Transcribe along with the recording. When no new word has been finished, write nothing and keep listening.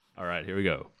All right, here we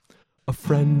go. A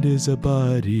friend is a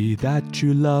buddy that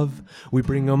you love. We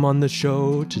bring him on the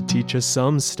show to teach us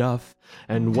some stuff.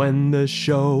 And when the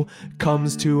show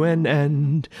comes to an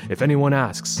end, if anyone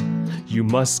asks, you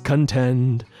must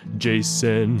contend.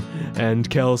 Jason and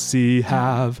Kelcey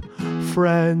have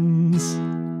friends.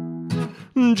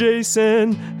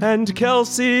 Jason and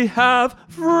Kelcey have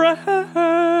friends.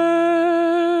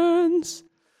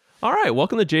 All right,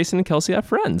 welcome to Jason and Kelcey Have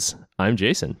Friends. I'm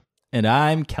Jason. And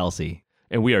I'm Kelcey.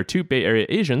 And we are two Bay Area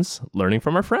Asians learning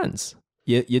from our friends.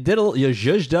 You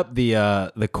zhuzhed up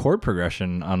the chord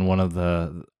progression on one of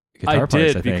the guitar parts,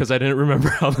 I think. Because I didn't remember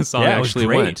how the song actually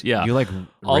went. Yeah, you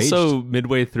also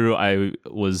midway through, I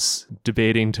was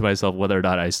debating to myself whether or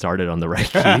not I started on the right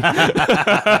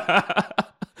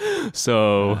key.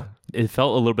 So it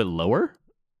felt a little bit lower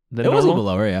than normal. Was a little bit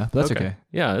lower, yeah. But that's okay.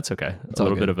 Yeah, that's okay. It's a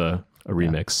little bit of a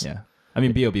remix. Yeah. I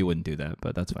mean, B.O.B. wouldn't do that,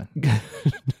 but that's fine.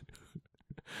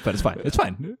 But it's fine. It's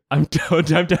fine. I'm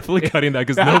definitely cutting that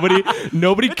because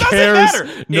nobody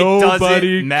cares.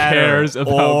 Nobody cares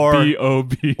about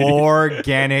B.O.B.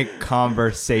 Organic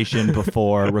conversation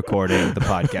before recording the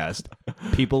podcast.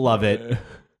 People love it.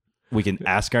 We can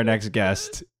ask our next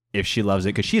guest if she loves it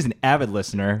because she's an avid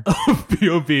listener.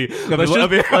 B.O.B. Let's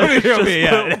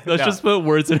just put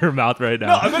words in her mouth right now.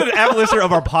 No, I'm an avid listener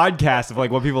of our podcast of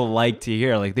like what people like to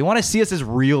hear. Like they want to see us as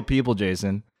real people,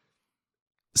 Jason.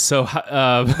 So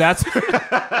that's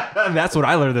what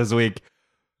I learned this week.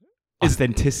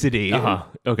 Authenticity.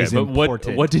 Okay, but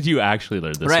what did you actually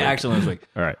learn this week? Right, actually learned this week.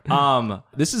 All right.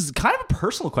 This is kind of a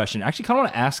personal question. Actually, kind of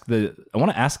want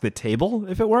to ask the table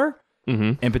if it were,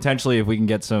 and potentially if we can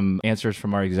get some answers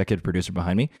from our executive producer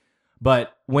behind me.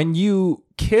 But when you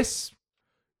kiss,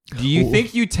 do you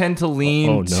think you tend to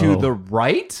lean to the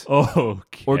right?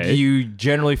 Okay. Or do you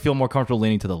generally feel more comfortable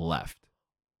leaning to the left?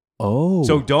 Oh,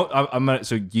 so I'm gonna.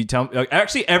 So you tell me.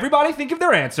 Actually, everybody think of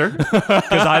their answer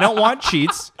because I don't want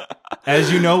cheats.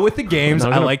 As you know, with the games,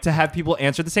 I like to have people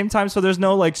answer at the same time, so there's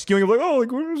no like skewing of like, oh,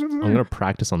 like. I'm gonna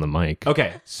practice on the mic.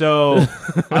 Okay, so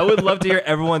I would love to hear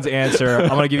everyone's answer. I'm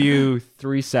gonna give you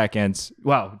 3 seconds.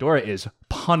 Wow, Dora is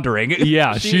pondering.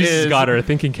 Yeah, she's got her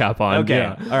thinking cap on. Okay,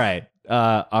 yeah. All right.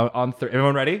 On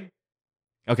everyone ready?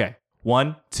 Okay,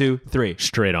 1, 2, 3.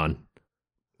 Straight on.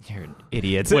 You're an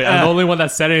idiot. Wait, I'm the only one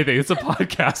that said anything. It's a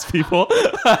podcast, people.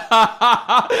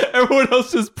 Everyone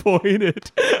else just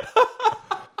pointed.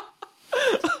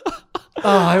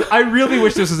 I really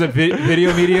wish this was a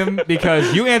video medium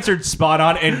because you answered spot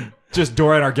on and just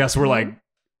Dora and our guests were like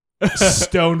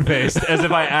stone-faced as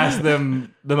if I asked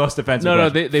them the most offensive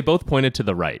question. No, they both pointed to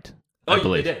the right, I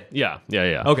believe. They did? Yeah.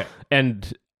 Okay.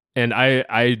 And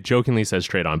I jokingly said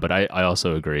straight on, but I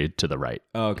also agreed to the right.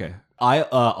 Oh, okay. I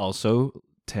also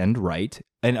tend right,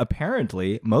 and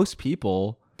apparently most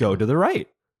people go to the right,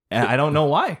 and I don't know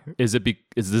why. Does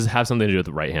this have something to do with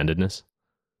right-handedness?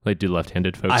 Like, do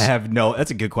left-handed folks?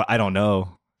 That's a good question. I don't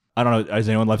know. Is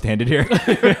anyone left-handed here?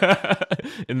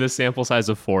 In this sample size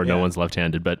of 4, no one's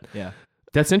left-handed, but yeah,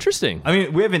 that's interesting. I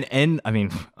mean, we have an N. I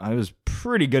mean, I was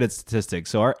pretty good at statistics,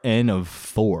 so our N of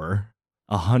 4,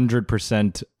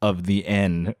 100% of the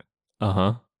N,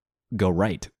 go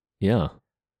right. Yeah.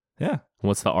 Yeah.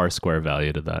 What's the R-square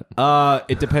value to that?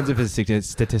 It depends if it's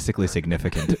statistically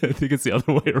significant. I think it's the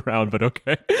other way around, but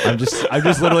okay. I'm just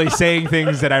literally saying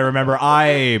things that I remember.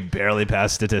 I barely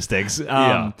passed statistics.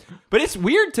 But it's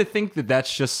weird to think that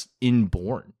that's just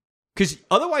inborn. Because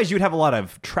otherwise you'd have a lot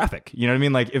of traffic. You know what I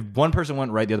mean? Like if one person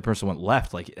went right, the other person went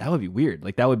left, like that would be weird.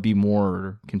 Like that would be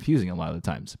more confusing a lot of the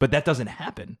times. But that doesn't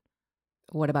happen.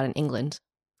 What about in England?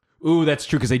 Ooh, that's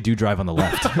true because they do drive on the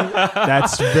left.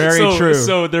 That's very true.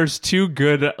 So there's two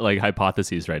good like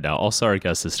hypotheses right now. Also, our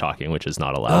guest is talking, which is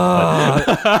not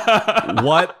allowed.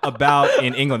 What about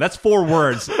in England? That's 4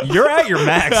 words. You're at your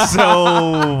max,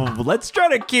 so let's try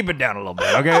to keep it down a little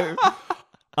bit, okay?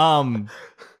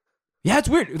 Yeah, it's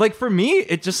weird. Like for me,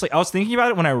 it just like I was thinking about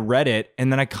it when I read it,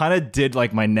 and then I kind of did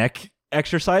like my neck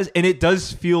exercise, and it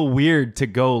does feel weird to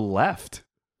go left.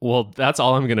 Well, that's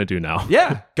all I'm going to do now.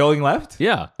 Yeah. Going left?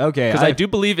 Yeah. Okay. Because I do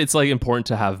believe it's like important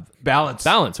to have balance,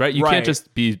 right? You can't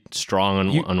just be strong on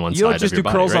one side of your body. You don't just do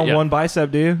curls on one bicep,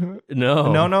 do you?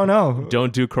 No. No.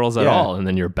 Don't do curls at all, and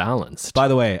then you're balanced. By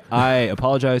the way, I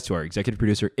apologize to our executive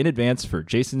producer in advance for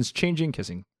Jason's changing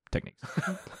kissing techniques.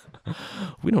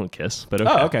 We don't kiss, but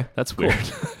okay. Oh, okay. That's weird.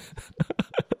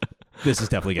 This is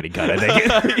definitely getting cut, I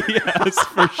think. Yes,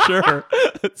 for sure.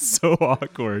 It's so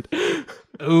awkward.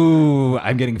 Ooh,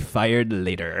 I'm getting fired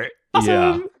later.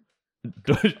 Awesome.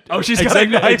 Yeah. Oh, she's got a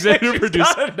knife.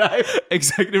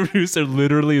 Executive producer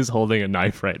literally is holding a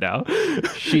knife right now.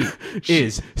 She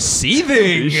is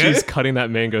seething. She's cutting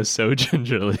that mango so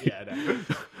gingerly. Yeah,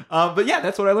 But yeah,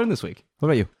 that's what I learned this week. What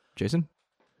about you, Jason?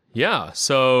 Yeah,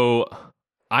 so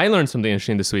I learned something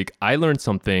interesting this week. I learned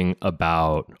something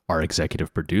about our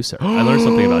executive producer. I learned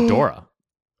something about Dora.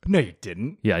 No, you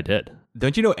didn't. Yeah, I did.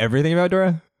 Don't you know everything about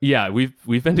Dora? Yeah,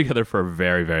 we've been together for a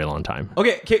very, very long time.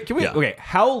 Okay, can we? Yeah. Okay,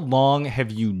 how long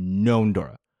have you known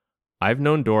Dora? I've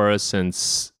known Dora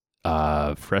since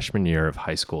freshman year of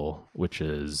high school, which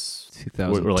is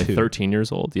 2002. we're like 13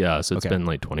 years old. Yeah, so it's been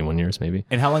like 21 years maybe.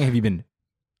 And how long have you been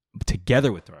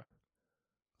together with Dora?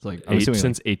 It's like I'm assuming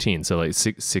since 18, so like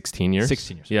 16 years.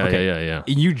 16 years. Yeah, Okay. yeah.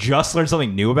 You just learned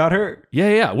something new about her?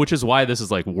 Yeah, which is why this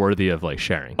is like worthy of like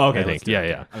sharing. Okay, I think.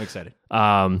 Yeah. I'm excited.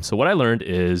 So what I learned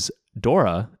is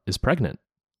Dora is pregnant.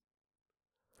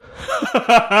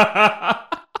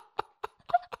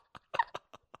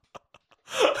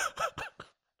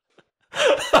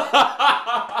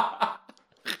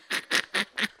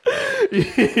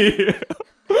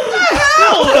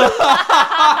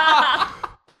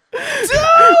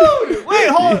 Dude! Wait,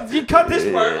 hold on. You cut this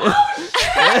part.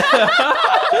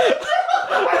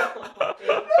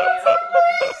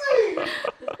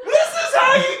 This is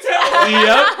how you tell me.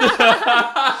 Yep.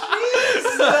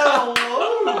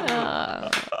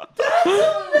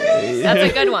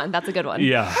 That's a good one. That's a good one.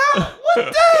 Yeah. What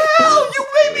the hell? You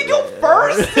made me go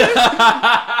first?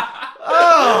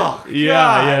 Oh,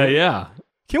 Yeah.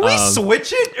 Can we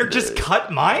switch it or just cut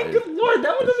mine? Good Lord,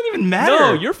 that one doesn't even matter.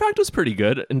 No, your fact was pretty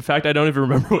good. In fact, I don't even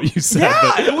remember what you said.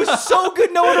 Yeah, but- it was so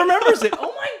good no one remembers it.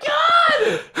 Oh my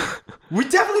god! We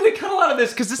definitely need to cut a lot of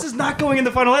this because this is not going in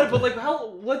the final edit, but like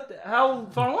how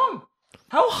far along?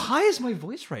 How high is my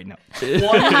voice right now?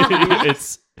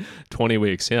 It's 20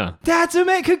 weeks, yeah. That's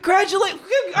amazing. Congratulations.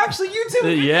 Actually, you two.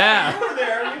 Yeah. You were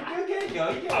there. You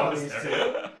got these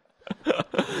two.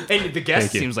 And the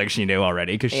guest seems like she knew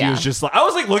already because she was just like, I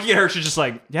was like looking at her. She's just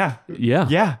like, yeah,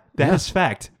 that is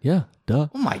fact. Yeah, duh.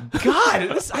 Oh my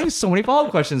god! I have so many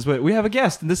follow-up questions, but we have a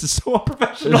guest, and this is so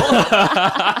unprofessional.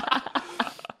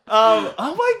 Oh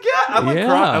my god! I'm like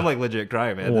crying. I'm like legit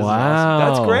crying, man. This is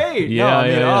awesome. That's great.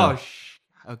 Yeah,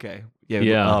 okay.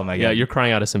 Yeah. Oh my god. Yeah, you're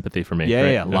crying out of sympathy for me. Yeah,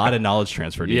 right? yeah. A lot of knowledge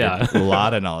transfer. Dude. Yeah. A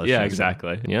lot of knowledge. Yeah, transfer.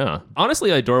 exactly. Yeah.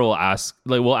 Honestly, like Dora will ask,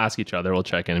 like we'll ask each other, we'll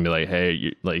check in and be like,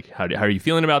 hey, how are you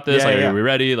feeling about this? Yeah, like, yeah. are we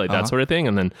ready? Like that sort of thing.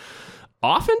 And then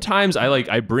oftentimes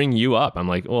I bring you up. I'm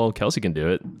like, well, Kelcey can do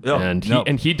it,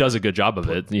 and he does a good job of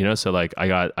it, you know. So like I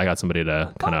got somebody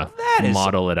to kind of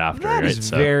model it after. That right? is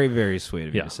very, very sweet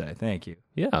of you Yeah. to say. Thank you.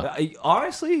 Yeah.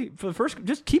 Honestly, for the first,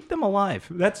 just keep them alive.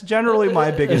 That's generally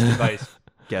my biggest advice.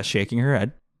 Guess shaking her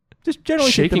head. Just generally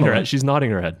shaking her head. She's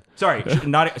nodding her head. Sorry,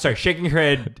 shaking her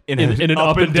head in an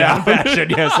up and down fashion.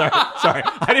 Yeah, sorry.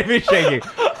 I didn't mean shaking.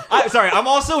 Sorry, I'm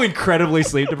also incredibly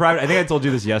sleep deprived. I think I told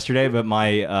you this yesterday, but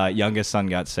my youngest son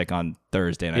got sick on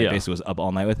Thursday, and I basically was up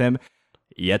all night with him.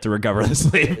 Yet to recover the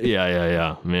sleep.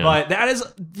 Yeah. Man. But that is,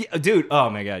 dude. Oh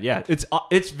my god, yeah.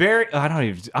 It's very.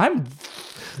 I'm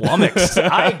flummoxed.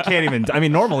 I can't even. I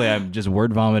mean, normally I'm just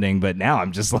word vomiting, but now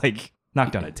I'm just like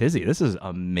knocked on a tizzy. This is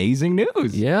amazing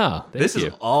news. Yeah. This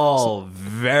is all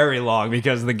very long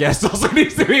because the guest also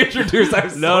needs to be introduced. I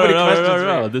have so many questions.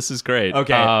 No. This is great.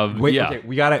 Okay. Wait. Yeah. Okay.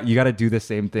 You gotta do the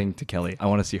same thing to Kelly. I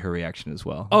want to see her reaction as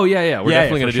well. Oh yeah. We're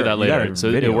definitely gonna for do that sure. You later. gotta So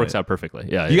it video works out perfectly.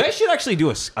 Yeah. You guys should actually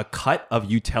do a cut of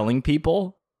you telling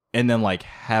people and then like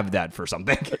have that for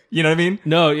something. You know what I mean?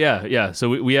 No. Yeah. So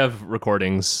we have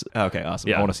recordings. Okay. Awesome.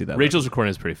 Yeah. I want to see that. Rachel's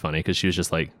recording is pretty funny because she was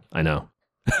just like, I know.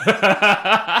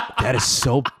 That is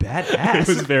so badass. It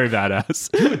was very badass.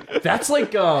 That's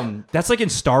like in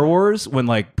Star Wars when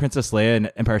like Princess Leia in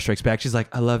Empire Strikes Back, she's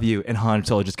like, "I love you," and Han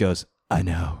Solo just goes, "I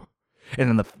know,"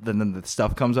 and then the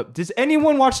stuff comes up. Does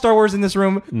anyone watch Star Wars in this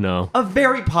room? No. A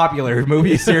very popular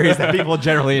movie series that people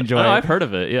generally enjoy. Oh, I've heard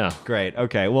of it. Yeah. Great.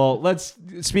 Okay. Well,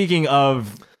 speaking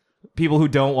of people who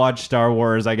don't watch Star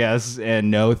Wars, I guess, and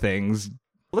know things,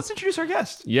 let's introduce our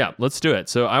guest. Yeah, let's do it.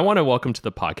 So I want to welcome to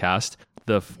the podcast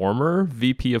the former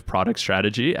VP of Product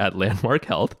Strategy at Landmark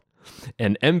Health,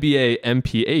 an MBA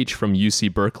MPH from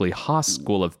UC Berkeley Haas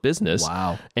School of Business.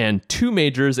 Wow. And 2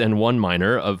 majors and 1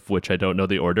 minor, of which I don't know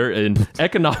the order, in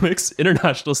economics,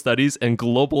 international studies, and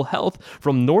global health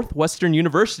from Northwestern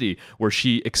University, where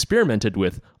she experimented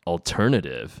with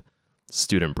alternative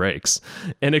student breaks,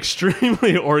 an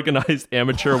extremely organized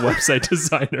amateur website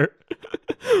designer,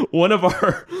 one of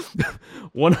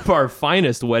our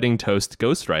finest wedding toast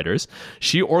ghostwriters.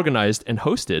 She organized and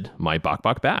hosted My Bok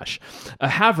Bok Bash, a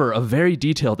haver of very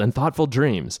detailed and thoughtful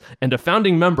dreams, and a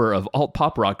founding member of alt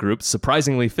pop rock group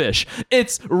Surprisingly Fish.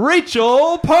 It's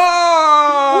Rachel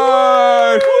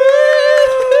Park.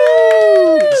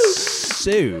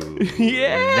 So,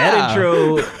 Yeah. that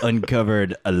intro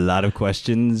uncovered a lot of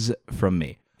questions from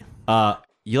me.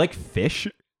 You like Fish?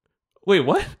 Wait,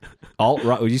 what? Alt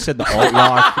rock. You said the alt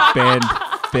rock band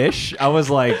Fish. I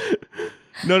was like,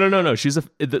 No. She's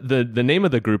the name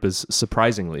of the group is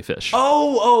Surprisingly Fish.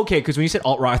 oh, okay. Because when you said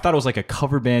alt rock, I thought it was like a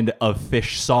cover band of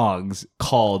Fish songs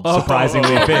called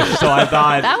Surprisingly Fish. So I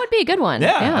thought that would be a good one.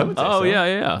 Yeah. I would say so.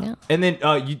 Yeah. And then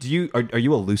are you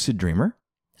a lucid dreamer?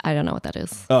 I don't know what that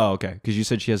is. Oh, okay. Because you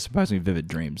said she has surprisingly vivid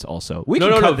dreams. Also, we can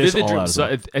no. cut this Vivid all dreams.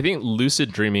 out. So I think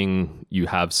lucid dreaming, you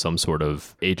have some sort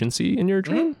of agency in your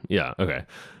dream. Yeah. Okay.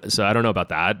 So I don't know about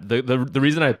that. The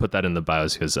reason I put that in the bio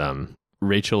is because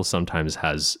Rachel sometimes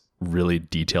has really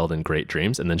detailed and great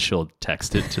dreams, and then she'll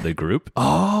text it to the group.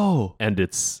 Oh, and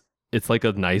it's like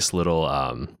a nice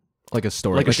little like a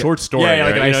story, like a short story. Yeah,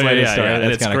 like an isolated story. And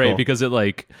That's it's great cool. because it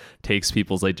like takes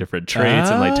people's like different traits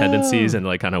and like tendencies and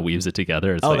like kind of weaves it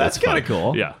together. It's that's kind of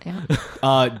cool. Yeah.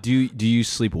 Do you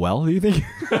sleep well? Do you think?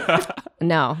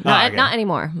 No, not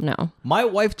anymore. No. My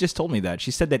wife just told me that.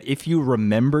 She said that if you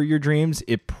remember your dreams,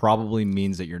 it probably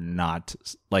means that you're not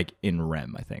like in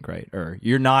REM, I think, right? Or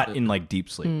you're not in like deep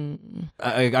sleep.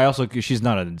 I also, she's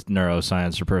not a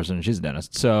neuroscience person. She's a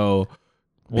dentist. So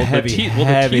the teeth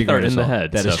are in the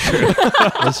head. That is true.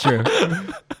 That's true.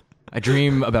 I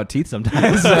dream about teeth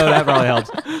sometimes, so that probably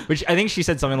helps. But I think she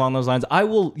said something along those lines. That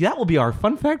will be our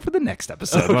fun fact for the next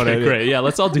episode. Okay, great. Yeah,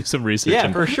 let's all do some research. Yeah,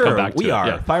 and for sure. Come back We to are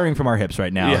it. Yeah. firing from our hips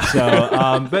right now. Yeah.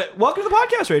 So, but welcome to the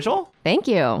podcast, Rachel. Thank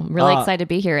you. Really excited to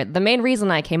be here. The main reason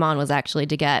I came on was actually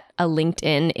to get a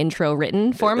LinkedIn intro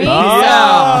written for me.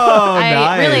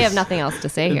 I really have nothing else to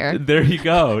say here. There you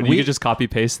go. You can just copy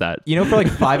paste that. You know, for like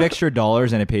 $5 extra and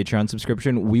a Patreon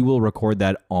subscription, we will record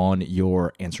that on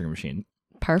your answering machine.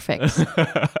 Perfect.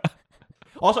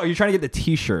 Also, are you trying to get the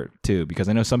T-shirt too? Because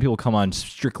I know some people come on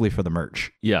strictly for the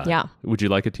merch. Yeah. Would you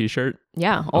like a T-shirt?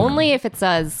 Yeah. Only if it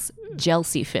says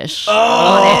Jelceyfish.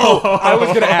 Oh, I was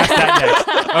going to ask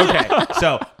that next. Okay,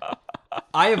 so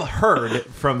I have heard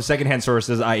from secondhand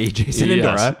sources, i.e. Jason and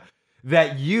Dora,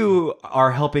 that you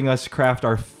are helping us craft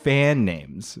our fan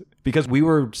names. Because we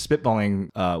were spitballing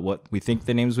what we think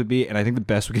the names would be, and I think the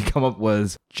best we could come up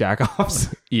was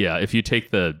Jackoffs. Yeah, if you take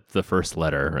the first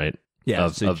letter, right? Yeah,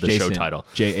 of the Jason, show title.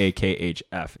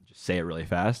 Jakhf. Just say it really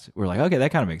fast. We're like, okay,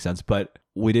 that kind of makes sense. But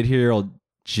we did hear old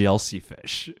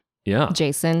Jelceyfish. Yeah.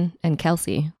 Jason and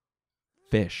Kelcey.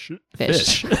 Fish.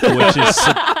 Fish. Which is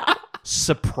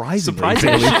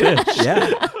surprisingly fish.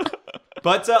 Yeah.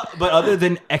 But other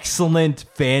than excellent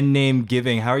fan name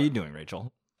giving, how are you doing,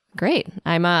 Rachel? Great.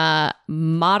 I'm a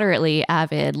moderately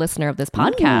avid listener of this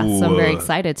podcast, so I'm very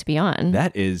excited to be on.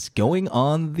 That is going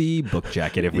on the book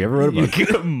jacket if we ever wrote a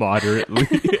book. Moderately.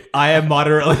 I am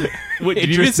moderately. Wait, did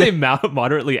you just say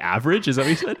moderately average? Is that what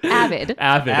you said? Avid.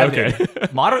 Okay.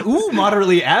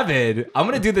 Moderately avid. I'm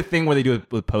going to do the thing where they do it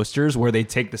with posters where they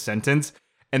take the sentence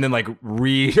and then like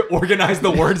reorganize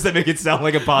the words that make it sound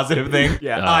like a positive thing.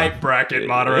 Yeah. I bracket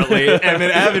moderately am an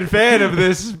avid fan of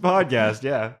this podcast.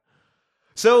 Yeah.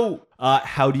 So,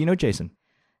 how do you know Jason?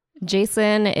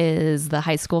 Jason is the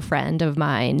high school friend of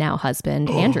my now husband,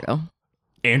 Andrew.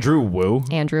 Andrew Wu?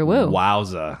 Andrew Wu.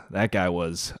 Wowza. That guy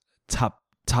was top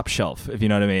shelf, if you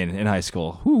know what I mean, in high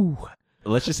school. Whew.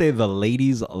 Let's just say the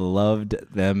ladies loved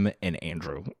them and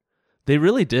Andrew. They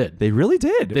really did. They really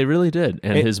did. They really did.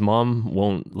 And his mom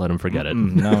won't let him forget it.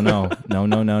 No.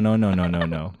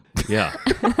 Yeah.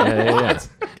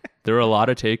 There were a lot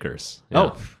of takers. Yeah.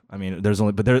 Oh, I mean,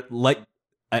 but they're like,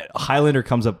 Highlander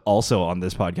comes up also on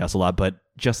this podcast a lot, but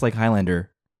just like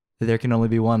Highlander, there can only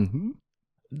be one.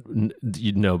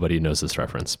 Nobody knows this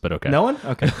reference, but okay. No one?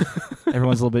 Okay.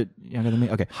 Everyone's a little bit younger than me.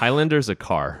 Okay. Highlander's a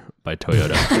car by Toyota.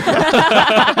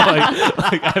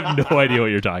 like, I have no idea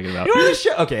what you're talking about. You know this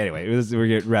show? Okay, anyway, we're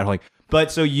getting rat-holing.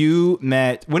 But so you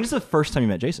met, when is the first time you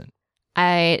met Jason?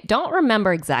 I don't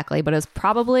remember exactly, but it was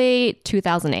probably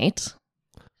 2008.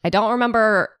 I don't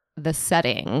remember the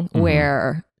setting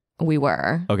where we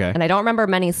were. Okay. And I don't remember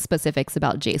many specifics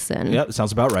about Jason. Yep,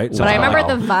 sounds about right. But I remember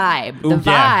the vibe. The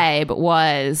vibe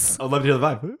was... I'd love to hear the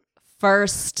vibe.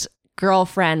 First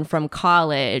girlfriend from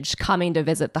college coming to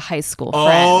visit the high school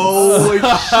friends. Oh,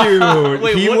 shoot.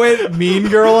 Wait, he went mean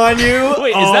girl on you?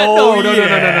 Wait, is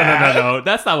that... No.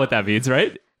 That's not what that means,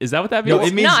 right? Is that what that means? No,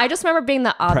 it means... No, I just remember being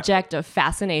the object of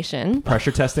fascination.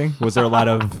 Pressure testing? Was there a lot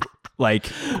of...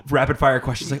 like rapid fire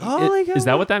questions, like, oh my God. Is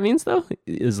that what that means, though?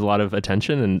 Is a lot of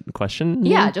attention and question?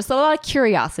 Yeah, just a lot of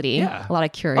curiosity. Yeah. A lot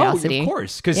of curiosity. Oh, of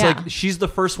course. Because like she's the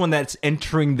first one that's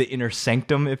entering the inner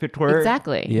sanctum, if it were.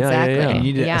 Exactly. Yeah, exactly. yeah. You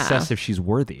need to assess if she's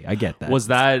worthy. I get that. Was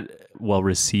that well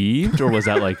received, or was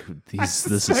that like, this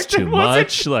is too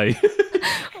much? Like,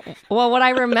 well, what I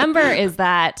remember is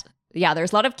that Yeah,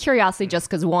 there's a lot of curiosity just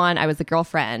because one, I was the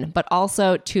girlfriend, but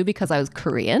also two, because I was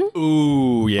Korean.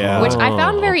 Ooh, yeah. Which I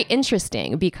found very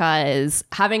interesting because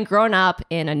having grown up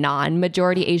in a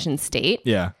non-majority Asian state,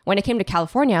 when it came to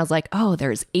California, I was like, oh,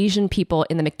 there's Asian people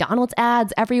in the McDonald's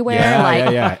ads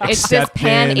everywhere. It's this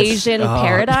pan-Asian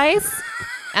paradise.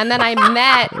 And then I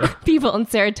met people in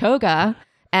Saratoga,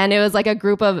 and it was like a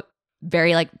group of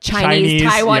very like Chinese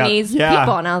Taiwanese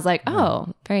people. And I was like, oh,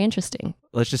 very interesting.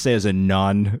 Let's just say as a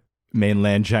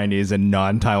non-mainland Chinese and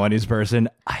non-Taiwanese person,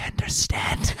 I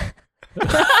understand.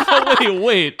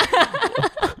 Wait.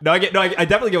 I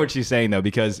definitely get what she's saying though,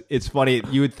 because it's funny.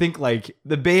 You would think like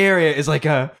the Bay Area is like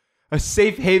a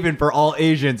safe haven for all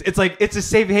Asians. It's like it's a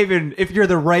safe haven if you're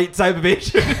the right type of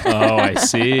Asian. Oh, I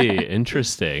see.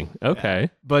 Interesting. Okay.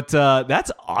 But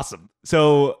that's awesome.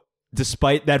 So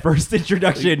despite that first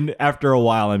introduction, after a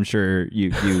while, I'm sure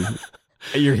you're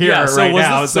here right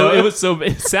now. It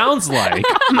sounds like.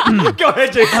 Go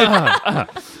ahead, Jason.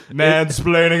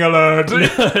 Mansplaining alert.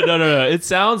 No. It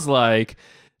sounds like,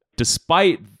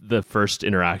 despite the first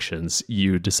interactions,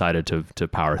 you decided to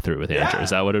power through with Andrew. Is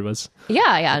that what it was?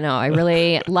 Yeah. No, I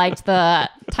really liked the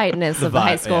tightness of the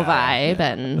high school vibe.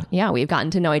 And we've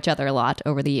gotten to know each other a lot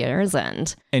over the years.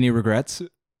 And any regrets?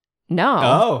 No.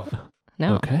 Oh.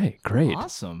 No. Okay, great.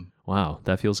 Awesome. Wow,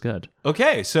 that feels good.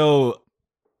 Okay, so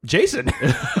Jason,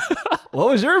 what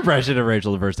was your impression of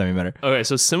Rachel the first time you met her? Okay,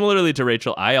 so similarly to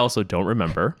Rachel, I also don't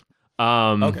remember.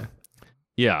 Okay.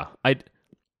 Yeah,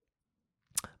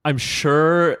 I'm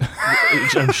sure.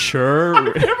 I've never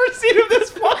seen him this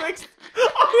flummoxed.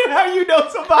 I mean, how you know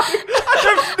somebody?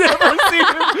 I've never seen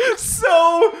him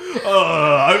so.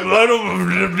 I've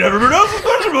never been asked this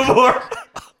question before.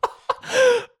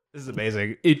 This is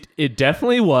amazing. It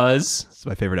definitely was. It's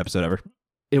my favorite episode ever.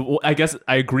 I guess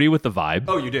I agree with the vibe.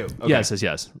 Oh, you do? Okay.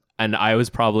 Yes. And I was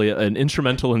probably an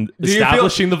instrumental in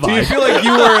establishing the vibe. Do you feel like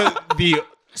you were the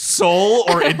sole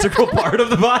or integral part of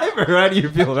the vibe, or how do you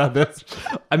feel about this?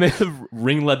 I may have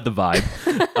ring-led the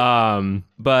vibe.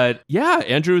 But yeah,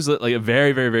 Andrew is like a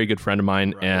very, very, very good friend of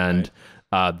mine.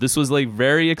 This was like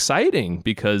very exciting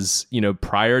because,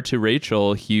 prior to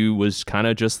Rachel, he was kind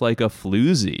of just like a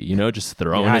floozy, just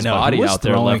throwing his body out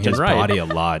there left and right. Body a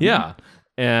lot. Yeah.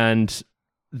 And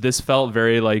this felt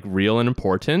very like real and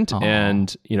important. Aww.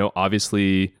 And,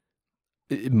 obviously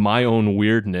my own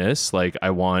weirdness, like I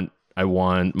want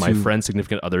my friends,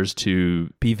 significant others to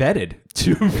be vetted.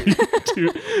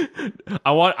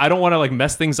 I don't want to like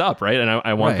mess things up, right? And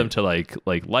I want them to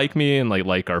like me and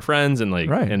like our friends and like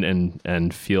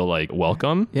and feel like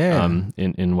welcome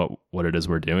in what it is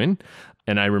we're doing.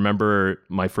 And I remember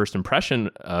my first impression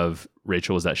of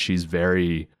Rachel was that she's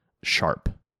very sharp.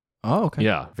 Oh, okay.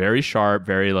 Yeah, very sharp,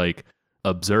 very like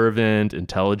observant,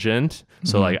 intelligent.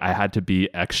 So like I had to be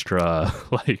extra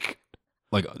like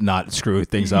not screw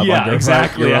things up. Yeah,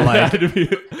 exactly. I had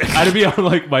to be on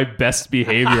like my best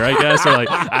behavior, I guess, or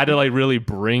like I had to like really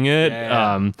bring it.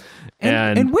 And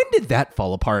when did that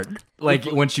fall apart?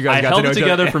 Like once you guys got to know it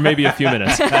together for maybe a few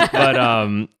minutes,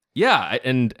 but yeah,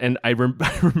 and I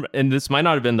remember, and this might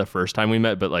not have been the first time we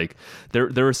met, but like there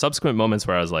were subsequent moments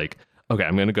where I was like, okay,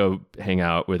 I'm gonna go hang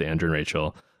out with Andrew and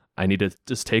Rachel. I need to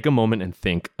just take a moment and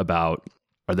think about,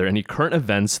 are there any current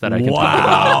events that I can talk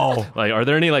about? Like, are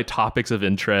there any like topics of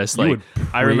interest? Like,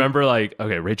 I remember like,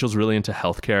 okay, Rachel's really into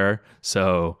healthcare,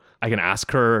 so I can ask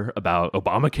her about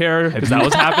Obamacare because that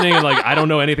was happening, and like I don't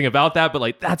know anything about that, but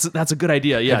like that's a good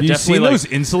idea. Yeah, have you definitely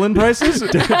seen those insulin prices?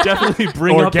 Definitely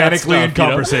bring organically up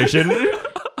that stuff, in conversation.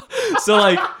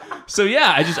 So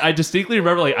yeah, I distinctly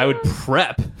remember like I would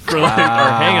prep for like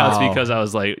our hangouts because I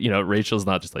was like, Rachel's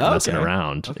not just like messing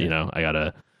around. Okay.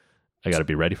 I gotta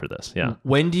be ready for this. Yeah.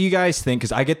 When do you guys think?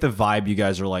 Because I get the vibe you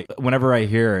guys are like. Whenever I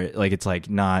hear it, like it's like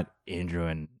not Andrew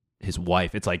and his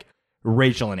wife. It's like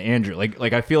Rachel and Andrew.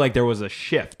 Like I feel like there was a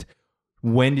shift.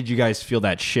 When did you guys feel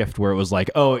that shift where it was like,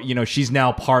 oh, she's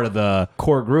now part of the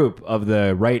core group of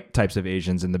the right types of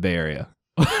Asians in the Bay Area?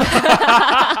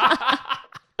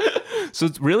 So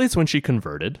it's when she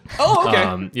converted. Oh,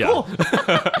 okay. Yeah. Cool.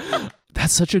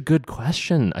 That's such a good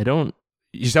question.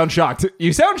 You sound shocked.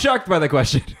 You sound shocked by the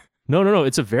question. No.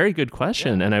 It's a very good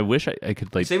question, and I wish I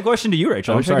could like. Same question to you,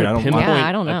 Rachel. I'm sorry. I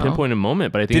don't know. Pinpoint a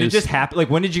moment, but I think did it just happen? Like,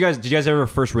 when did you guys ever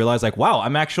first realize, like, wow,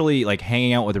 I'm actually like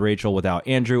hanging out with Rachel without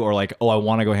Andrew, or like, oh, I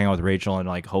want to go hang out with Rachel and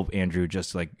like hope Andrew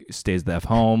just like stays the F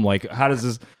home. Like, how does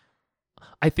this?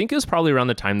 I think it was probably around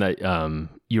the time that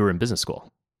you were in business school.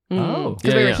 Oh,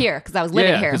 because we were here, because I was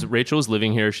living here. Because Rachel was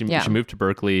living here. She moved to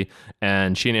Berkeley,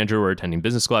 and she and Andrew were attending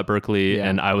business school at Berkeley,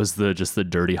 and I was just the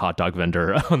dirty hot dog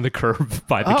vendor on the curb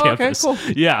by the campus. Okay,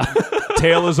 cool. Yeah.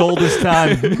 tale as old as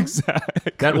time.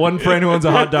 Exactly. That one friend who owns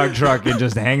a hot dog truck and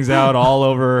just hangs out all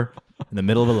over in the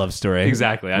middle of a love story.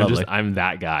 Exactly. I'm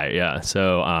that guy. Yeah.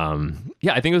 So,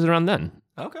 I think it was around then.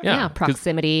 Okay. Yeah,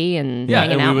 proximity and yeah,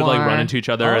 hanging and we out would like more. run into each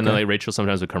other, and then like Rachel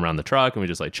sometimes would come around the truck, and we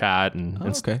just like chat and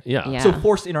okay. Yeah. So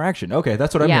forced interaction. Okay,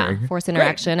 that's what I'm hearing. Forced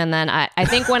interaction. Great. And then I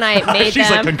think when I made She's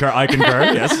them, like, I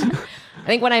concur. Yes. I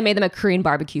think when I made them a Korean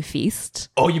barbecue feast,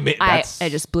 Oh, you made I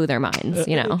just blew their minds.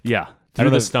 You know. Yeah.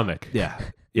 Through the stomach. Yeah.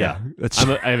 Yeah. That's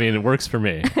I mean, it works for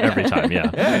me every time.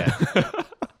 Yeah.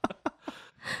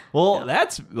 well,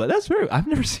 that's very. I've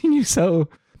never seen you so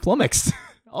flummoxed.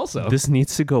 Also, This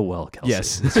needs to go well, Kelcey.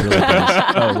 yes, this really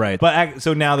does. Oh, right. But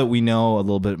so now that we know a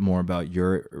little bit more about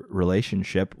your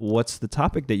relationship, what's the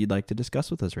topic that you'd like to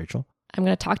discuss with us, Rachel? I'm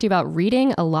going to talk to you about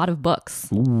reading a lot of books.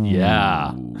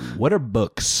 Yeah. What are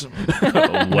books?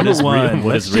 What is reading?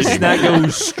 What is reading? Let's not go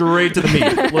straight to the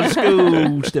meat. Let's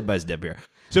go step by step here.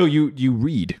 So you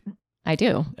read. I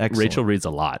do. Excellent. Rachel reads a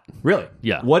lot. Really?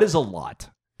 Yeah. What is a lot?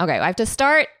 Okay, I have to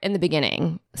start in the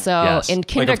beginning. So Yes. in Like of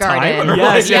kindergarten, time or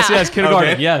Yes. Kindergarten.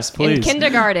 Okay. Yes, please. in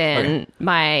kindergarten,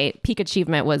 my peak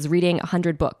achievement was reading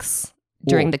 100 books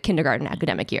during the kindergarten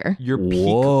academic year. Your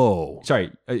Whoa.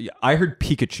 Sorry, I heard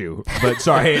Pikachu, but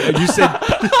sorry, you said.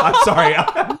 I'm sorry,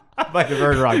 I might have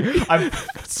heard wrong. I'm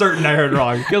certain I heard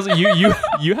wrong. Kelcey,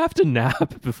 you have to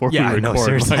nap before we Yeah, record. no,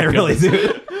 seriously, My I really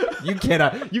goodness. do.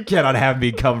 You cannot have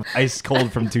me come ice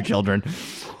cold from two children.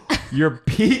 Your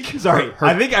peak. Sorry,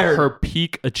 I think I heard her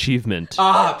peak achievement.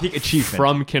 Peak achievement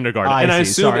From kindergarten. I and I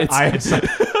see, assume sorry. it's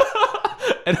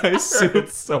And I assume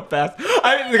it's so fast.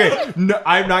 No,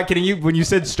 I'm not kidding you. When you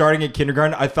said starting at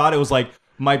kindergarten, I thought it was like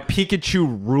my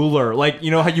Pikachu ruler. Like,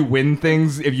 you know how you win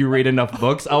things if you read enough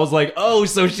books? I was like, oh,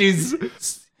 so she's...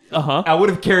 I would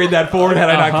have carried that forward had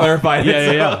I not clarified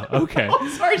it. Yeah. Okay.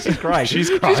 Sorry, she's crying. She's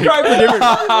crying. She's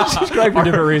crying for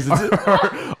different reasons.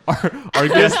 Our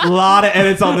guest, A lot of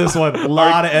edits on this one. A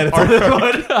lot of edits on this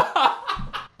one.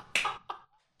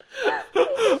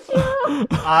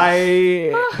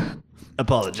 I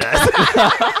apologize.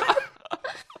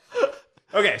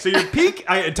 Okay, so your peak,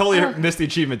 I totally missed the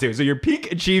achievement too. So your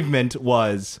peak achievement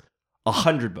was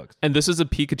 100 books. and this is a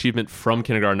peak achievement from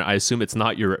kindergarten. I assume it's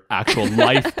not your actual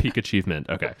life peak achievement.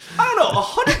 Okay. I don't know,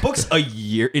 100 books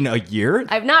in a year?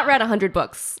 I've not read 100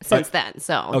 books since then,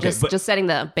 so Okay, just setting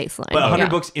the baseline. But 100 Yeah.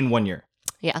 books in 1 year.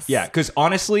 Yes. Yeah, because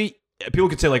honestly, people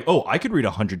could say like, oh, I could read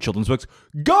 100 children's books.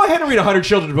 Go ahead and read 100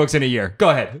 children's books in a year. Go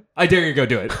ahead. I dare you to go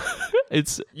do it.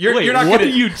 You're not what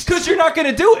gonna, because you're not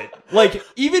gonna do it. Like,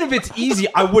 even if it's easy,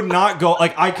 I would not go,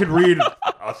 like, I could read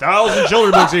 1,000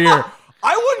 children's books a year.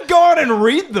 I wouldn't go on and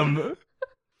read them.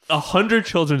 100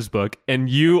 children's book, and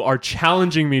you are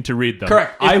challenging me to read them.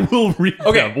 Correct. I will read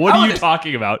them. What are you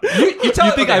talking about? You tell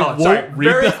You think okay, I hold on, won't sorry.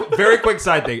 read them? Very quick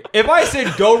side thing. If I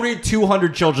said go read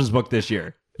 200 children's books this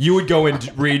year, you would go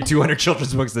and read 200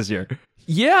 children's books this year.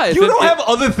 Yeah. You don't have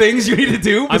other things you need to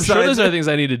do I'm sure besides... there's other things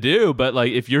I need to do, but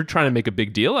like if you're trying to make a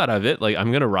big deal out of it, like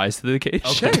I'm gonna rise to the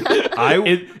occasion.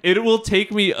 Okay. It will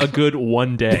take me a good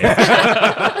one day.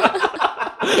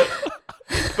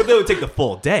 But that would take the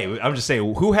full day. I'm just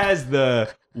saying, who has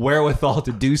the wherewithal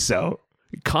to do so?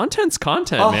 Content's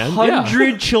content, man.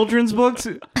 100 children's books?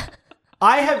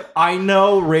 I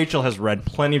know Rachel has read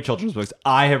plenty of children's books.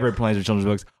 I have read plenty of children's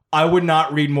books. I would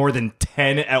not read more than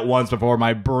 10 at once before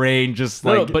my brain just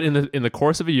like... No, but in the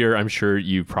course of a year, I'm sure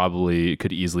you probably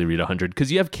could easily read 100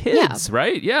 because you have kids,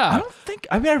 right? Yeah. I don't think...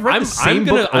 I mean, I've read the same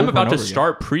book I'm over about and to over again.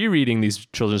 start pre-reading these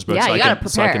children's books Yeah, so, you I gotta can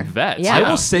prepare. vet. Yeah. I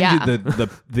will send Yeah. you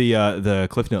the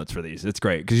Cliff Notes for these. It's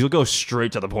great because you'll go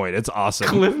straight to the point. It's awesome.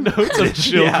 Cliff notes of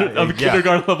children of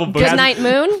kindergarten level books. Good night,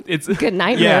 moon. It's Good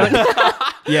night, Yeah. moon.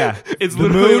 Yeah. It's the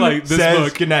literally moon like this says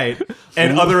book. goodnight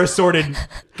and other assorted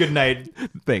goodnight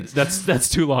things. That's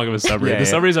too long of a summary. Yeah, The yeah.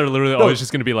 summaries are literally always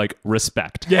just going to be like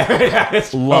respect, Yeah.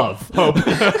 It's love. hope.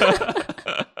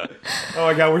 Oh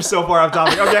my God, we're so far off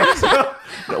topic. Okay.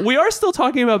 So We are still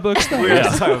talking about books. Though. we're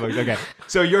just talking about books. Okay.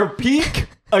 So your peak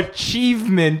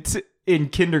achievement in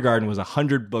kindergarten was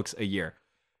 100 books a year.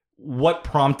 What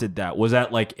prompted that? Was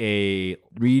that like a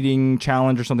reading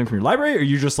challenge or something from your library? Or are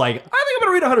you just like, I think I'm going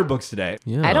to read 100 books today?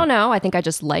 Yeah. I don't know. I think I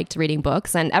just liked reading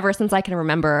books. And ever since I can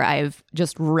remember, I've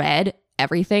just read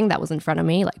everything that was in front of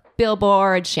me, like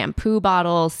billboards, shampoo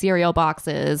bottles, cereal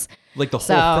boxes. Like the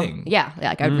whole thing. Yeah,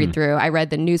 like I'd read through. I read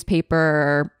the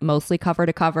newspaper mostly cover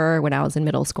to cover when I was in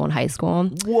middle school and high school.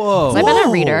 Whoa. So I've been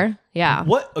a reader. Yeah.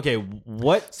 What? Okay.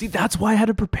 What? See, that's why I had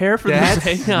to prepare for That's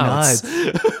these hangouts.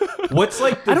 nuts. What's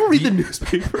like? I don't read the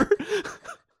newspaper.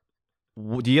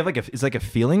 do you have like is like a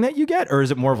feeling that you get, or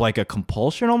is it more of like a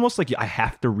compulsion almost? Like I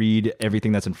have to read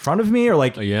everything that's in front of me, or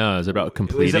like is it about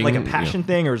completing? Is it like a passion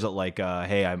thing, or is it like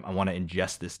hey, I want to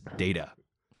ingest this data?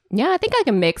 Yeah, I think like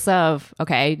a mix of,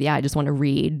 okay, yeah, I just want to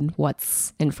read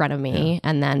what's in front of me.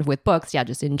 And then with books, yeah,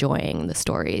 just enjoying the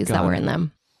stories that were in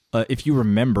them. If you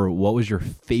remember, what was your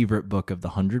favorite book of the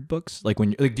 100 books? Like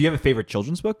do you have a favorite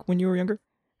children's book when you were younger?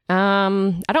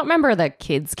 I don't remember the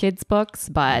kids books,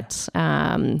 but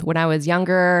when I was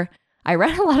younger, I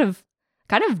read a lot of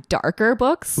kind of darker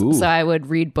books. Ooh. So I would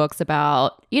read books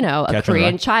about, a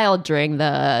Korean child during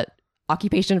the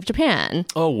occupation of Japan.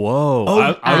 Oh, whoa.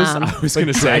 I was going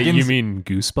to say, you mean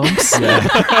Goosebumps? Yeah.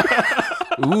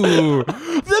 Ooh.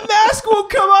 The mask won't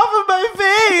come off of my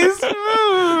face.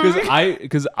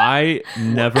 Because I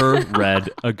never read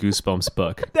a Goosebumps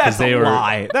book. That's a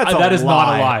lie. That is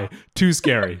not a lie. Too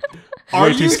scary. Are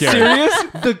you serious?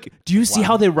 Do you see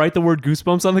how they write the word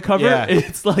Goosebumps on the cover? Yeah.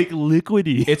 It's like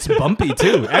liquidy. It's bumpy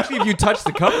too. Actually, if you touch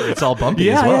the cover, it's all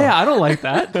bumpy as well. Yeah, I don't like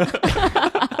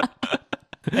that.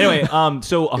 Anyway,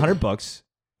 so 100 books,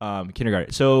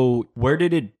 kindergarten. So where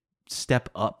did it step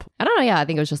up? I don't know. Yeah, I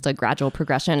think it was just a gradual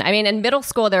progression. I mean, in middle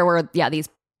school, there were, these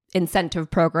incentive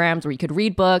programs where you could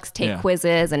read books, take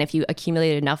quizzes, and if you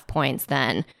accumulated enough points,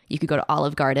 then you could go to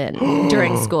Olive Garden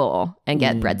during school and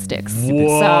get breadsticks.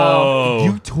 Whoa! So,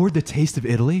 you toured the taste of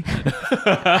Italy?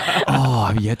 Oh,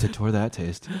 I've yet to tour that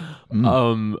taste.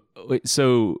 Wait,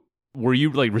 so were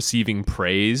you like receiving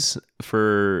praise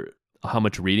for how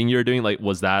much reading you're doing? Like,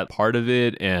 was that part of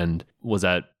it? And was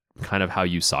that kind of how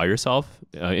you saw yourself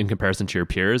in comparison to your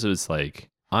peers? It was like,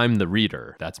 I'm the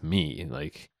reader. That's me.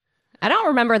 Like, I don't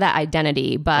remember that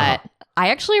identity, but I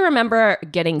actually remember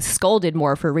getting scolded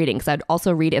more for reading because I'd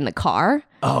also read in the car.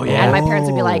 Oh, yeah. And my parents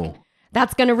would be like,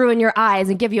 that's going to ruin your eyes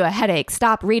and give you a headache.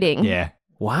 Stop reading. Yeah.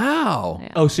 Wow.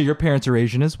 Yeah. Oh, so your parents are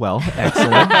Asian as well.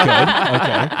 Excellent. Good.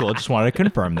 Okay, cool. Just wanted to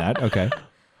confirm that. Okay.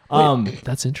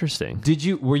 That's interesting.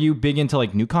 Were you big into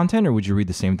like new content, or would you read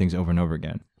the same things over and over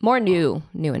again? More new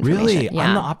information. Really? Yeah.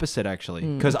 I'm the opposite actually.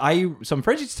 Because some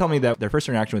friends used to tell me that their first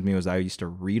interaction with me was I used to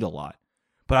read a lot.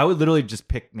 But I would literally just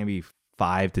pick maybe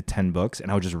 5 to 10 books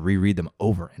and I would just reread them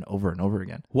over and over and over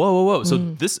again. Whoa. So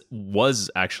this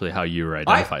was actually how you were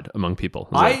identified among people.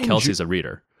 Kelcey's a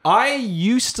reader. I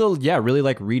used to, really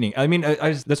like reading. I mean,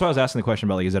 that's why I was asking the question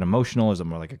about like, is it emotional? Is it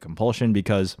more like a compulsion?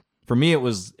 Because for me, it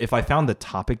was, if I found the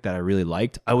topic that I really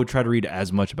liked, I would try to read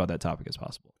as much about that topic as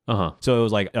possible. So it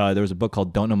was like, there was a book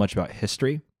called Don't Know Much About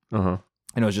History. And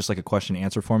it was just like a question and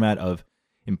answer format of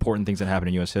important things that happened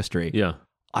in U.S. history. Yeah.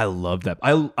 I love that.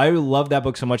 I love that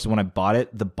book so much that when I bought it,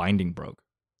 the binding broke.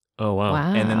 Oh,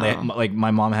 wow. And then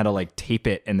my mom had to like tape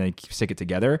it and then stick it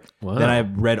together. Wow. Then I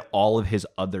read all of his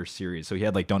other series. So he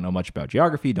had like Don't Know Much About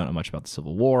Geography, Don't Know Much About the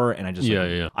Civil War. And I just,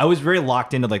 I was very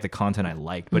locked into like the content I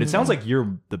liked. But it sounds like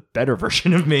you're the better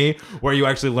version of me where you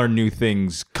actually learn new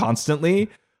things constantly.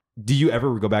 Do you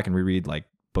ever go back and reread like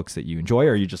books that you enjoy?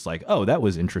 Or are you just like, oh, that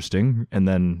was interesting, and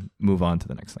then move on to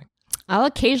the next thing? I'll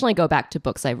occasionally go back to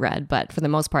books I've read, but for the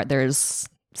most part, there's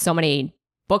so many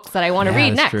books that I want to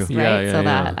read next, right?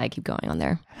 That I keep going on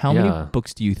there. How many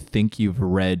books do you think you've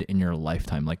read in your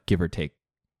lifetime, like give or take?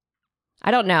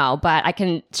 I don't know, but I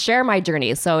can share my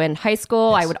journey. So in high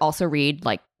school, I would also read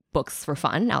like books for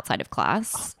fun outside of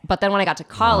class. But then when I got to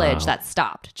college, that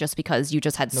stopped just because you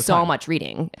just had so much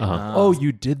reading. Oh,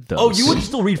 you did those. Oh, you would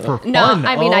still read for fun? No,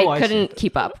 I mean, I couldn't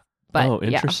keep up. But,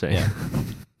 interesting.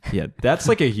 Yeah, that's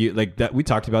like that. We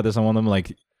talked about this on one of them.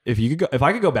 Like, if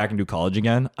I could go back and do college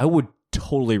again, I would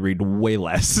totally read way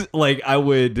less. Like, I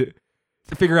would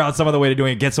figure out some other way to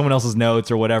doing it, get someone else's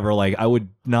notes or whatever. Like, I would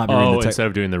not be reading instead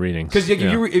of doing the reading. Because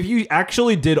if you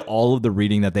actually did all of the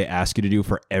reading that they ask you to do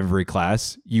for every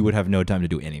class, you would have no time to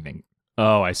do anything.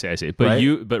 Oh, I see.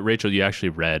 But but Rachel, you actually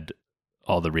read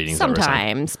all the readings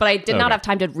sometimes, but I did not have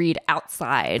time to read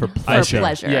outside for pleasure.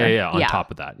 Yeah. On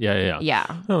top of that, yeah.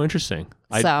 Oh, interesting.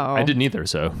 I didn't either.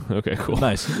 So okay, cool,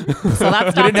 nice. So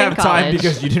that's you didn't have time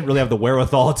because you didn't really have the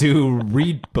wherewithal to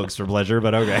read books for pleasure.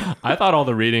 But okay, I thought all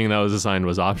the reading that was assigned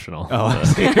was optional. Oh, I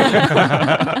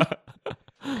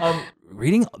see.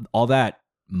 Reading all that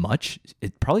much,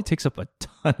 it probably takes up a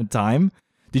ton of time.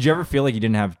 Did you ever feel like you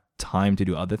didn't have time to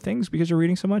do other things because you're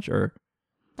reading so much, or?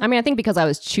 I mean, I think because I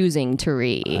was choosing to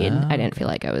read, I didn't feel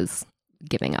like I was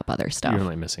giving up other stuff. You're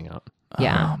like missing out.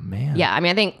 Yeah. Oh, man. Yeah. I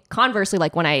mean, I think conversely,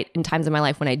 like in times in my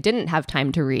life when I didn't have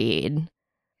time to read,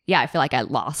 I feel like I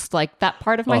lost like that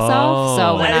part of myself.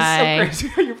 So when that is so crazy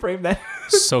how you frame that.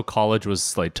 So college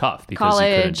was like tough because you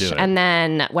couldn't do it. And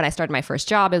then when I started my first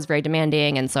job, it was very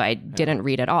demanding. And so I didn't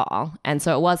read at all. And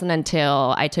so it wasn't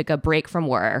until I took a break from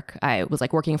work. I was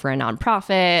like working for a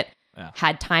nonprofit.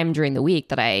 had time during the week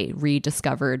that I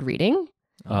rediscovered reading.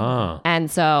 And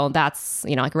so that's,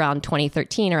 like around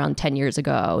 2013, around 10 years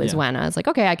ago is when I was like,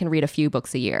 okay, I can read a few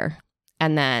books a year.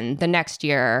 And then the next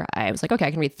year I was like, okay,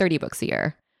 I can read 30 books a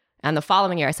year. And the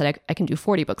following year I said, I can do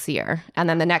 40 books a year. And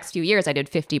then the next few years I did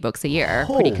 50 books a year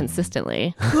pretty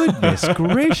consistently. Goodness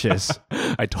gracious.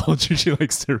 I told you she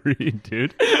likes to read,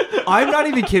 dude. I'm not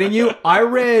even kidding you.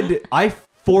 I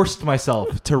forced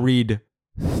myself to read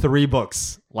 3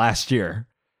 books last year.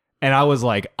 And I was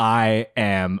like, I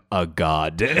am a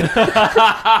god.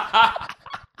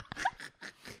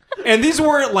 And these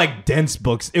weren't like dense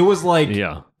books. It was like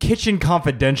Kitchen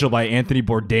Confidential by Anthony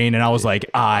Bourdain. And I was like,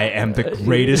 I am the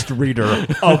greatest reader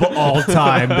of all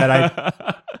time.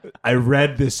 That I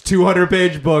read this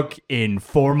 200-page book in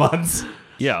 4 months.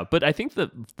 Yeah, but I think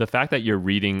the fact that you're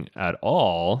reading at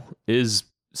all is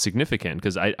significant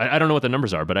because I don't know what the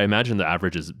numbers are, but I imagine the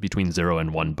average is between 0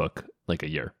 and 1 book like a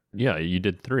year. Yeah, you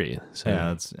did 3. So.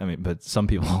 Yeah, but some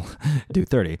people do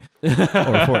 30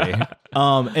 or 40.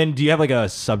 And do you have like a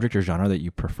subject or genre that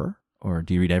you prefer, or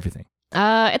do you read everything?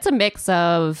 It's a mix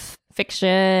of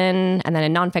fiction, and then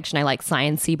in nonfiction, I like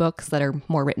science-y books that are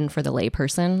more written for the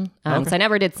layperson. So I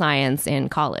never did science in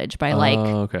college, but I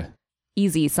like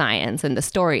easy science and the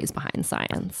stories behind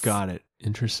science. Got it.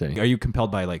 Interesting. Are you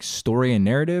compelled by like story and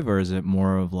narrative, or is it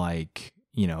more of like,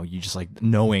 you just like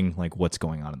knowing like what's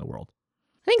going on in the world?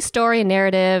 I think story and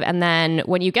narrative. And then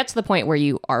when you get to the point where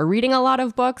you are reading a lot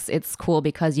of books, it's cool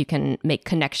because you can make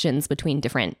connections between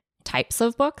different types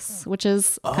of books, which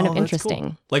is kind of interesting.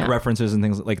 Cool. Like references and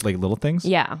things like little things.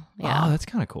 Yeah. Oh, that's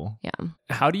kind of cool. Yeah.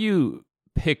 How do you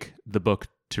pick the book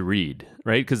to read,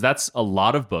 right? Because that's a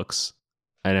lot of books.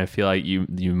 And I feel like you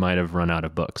might have run out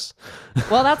of books.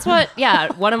 Well, that's what,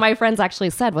 one of my friends actually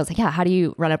said was like, how do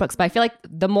you run out of books? But I feel like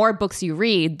the more books you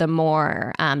read, the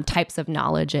more types of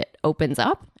knowledge it opens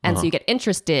up. And so you get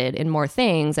interested in more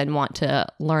things and want to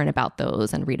learn about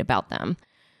those and read about them.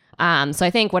 So I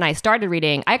think when I started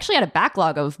reading, I actually had a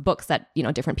backlog of books that,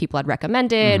 different people had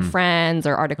recommended, friends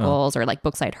or articles or like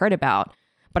books I'd heard about.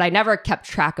 But I never kept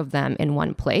track of them in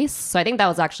one place. So I think that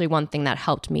was actually one thing that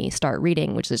helped me start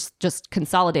reading, which is just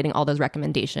consolidating all those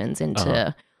recommendations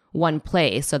into one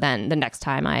place. So then the next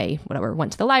time I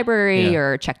went to the library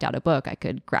or checked out a book, I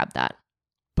could grab that.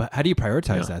 But how do you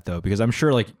prioritize that though? Because I'm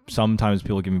sure like sometimes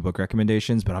people give me book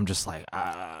recommendations, but I'm just like,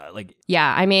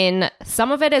 Yeah, I mean,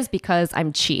 some of it is because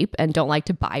I'm cheap and don't like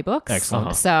to buy books.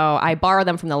 Excellent. So I borrow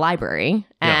them from the library.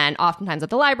 And oftentimes at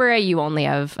the library, you only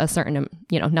have a certain,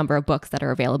 number of books that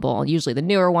are available. Usually the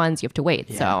newer ones, you have to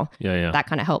wait. So that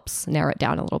kind of helps narrow it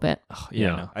down a little bit.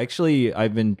 No. Actually,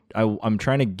 I'm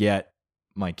trying to get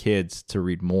my kids to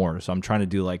read more. So I'm trying to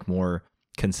do like more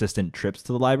consistent trips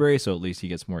to the library, so at least he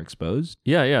gets more exposed.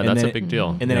 Yeah, that's a big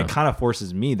deal. And then it kind of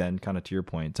forces me then, kind of to your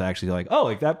point, to actually like, oh,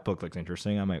 like that book looks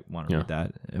interesting. I might want to read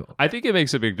that. I think it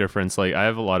makes a big difference. Like I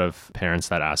have a lot of parents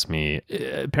that ask me,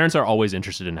 parents are always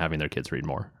interested in having their kids read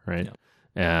more, right? Yeah.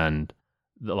 And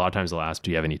a lot of times they'll ask,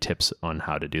 do you have any tips on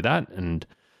how to do that? And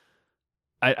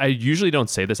I usually don't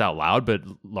say this out loud, but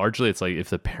largely it's like if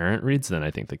the parent reads, then I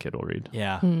think the kid will read.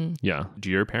 Yeah. Yeah. Do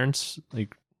your parents,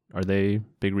 like, are they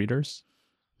big readers?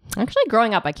 Actually,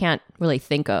 growing up, I can't really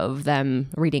think of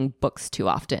them reading books too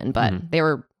often, but they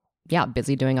were,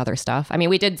 busy doing other stuff. I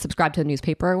mean, we did subscribe to the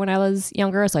newspaper when I was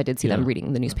younger, so I did see them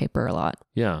reading the newspaper a lot.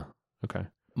 Yeah. Okay.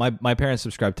 My parents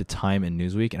subscribed to Time and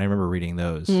Newsweek, and I remember reading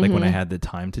those like when I had the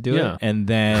time to do it. And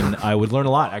then I would learn a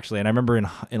lot actually. And I remember in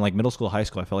like middle school, high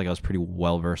school, I felt like I was pretty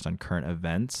well versed on current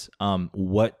events.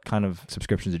 What kind of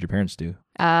subscriptions did your parents do?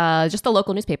 Just the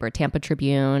local newspaper, Tampa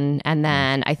Tribune. And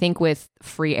then I think with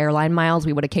free airline miles,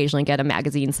 we would occasionally get a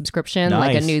magazine subscription,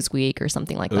 like a Newsweek or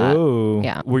something like that. Ooh.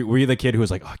 Yeah. Were you the kid who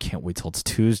was like, oh, I can't wait till it's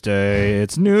Tuesday.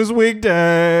 It's Newsweek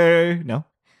Day.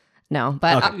 No,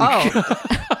 but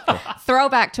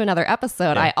throwback to another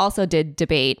episode, I also did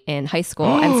debate in high school.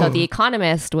 And so The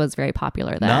Economist was very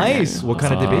popular then. Nice. What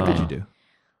kind of debate did you do?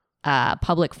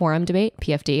 Public forum debate,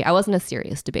 PFD. I wasn't a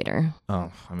serious debater.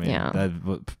 Oh, I mean,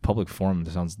 that public forum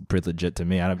sounds pretty legit to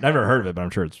me. I've never heard of it, but I'm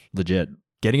sure it's legit.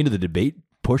 Getting into the debate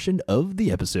portion of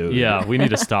the episode. Yeah, we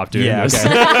need to stop doing this.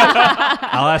 Okay.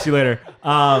 I'll ask you later.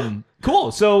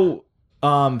 Cool. So,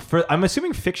 I'm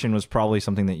assuming fiction was probably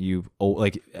something that you've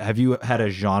have you had a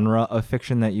genre of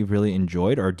fiction that you've really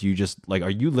enjoyed, or do you just like,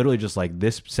 are you literally just like,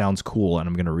 this sounds cool and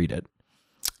I'm going to read it?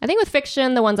 I think with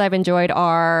fiction, the ones I've enjoyed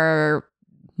are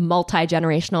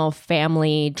multi-generational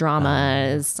family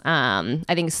dramas. I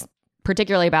think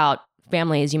particularly about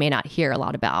families you may not hear a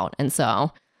lot about. And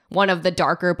so one of the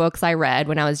darker books I read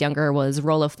when I was younger was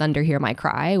Roll of Thunder, Hear My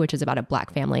Cry, which is about a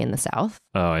black family in the South.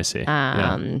 Oh, I see.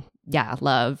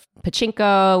 love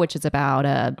Pachinko, which is about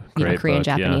a Korean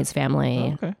Japanese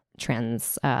family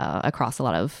across a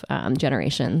lot of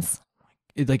generations.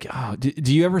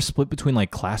 Do you ever split between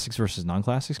like classics versus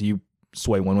non-classics? Do you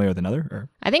sway one way or the other? Or?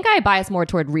 I think I bias more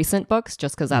toward recent books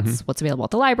just because that's what's available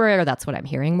at the library, or that's what I'm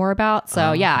hearing more about.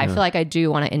 So I feel like I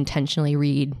do want to intentionally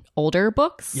read older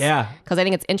books. Yeah. Because I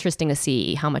think it's interesting to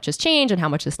see how much has changed and how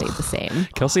much has stayed the same.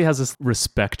 Kelcey has this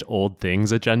respect old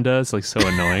things agenda. It's like so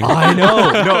annoying. I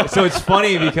know. No, so it's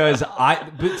funny because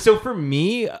so for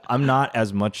me, I'm not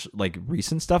as much like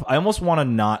recent stuff. I almost want to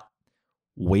not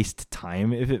waste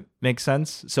time, if it makes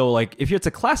sense. So like if it's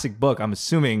a classic book, I'm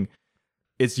assuming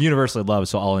it's universally loved,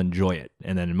 so I'll enjoy it.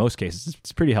 And then in most cases,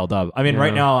 it's pretty held up. I mean,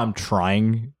 right now I'm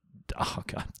trying. Oh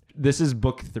God, this is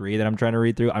book 3 that I'm trying to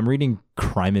read through. I'm reading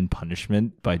Crime and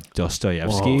Punishment by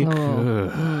Dostoevsky,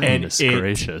 and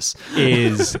gracious,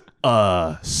 is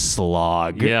a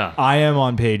slog. Yeah, I am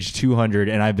on page 200,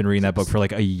 and I've been reading that book for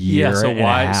like a year. Yeah, so and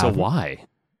why? A half. So why?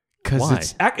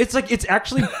 Because it's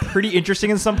actually pretty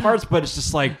interesting in some parts, but it's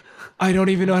just like, I don't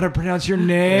even know how to pronounce your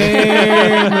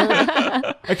name.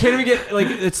 I can't even get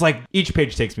it's like each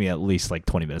page takes me at least like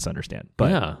 20 minutes to understand,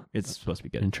 but it's supposed to be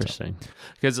good. Interesting.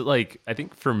 Because I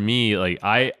think for me,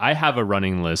 I have a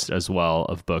running list as well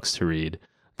of books to read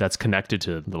that's connected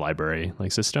to the library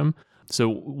system. So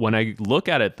when I look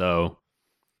at it though,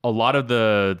 a lot of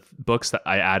the books that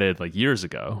I added years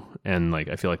ago, and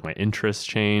I feel like my interests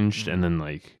changed, and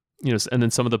then and then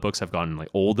some of the books have gotten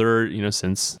older,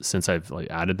 since I've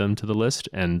added them to the list,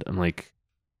 and I'm like,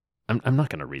 I'm not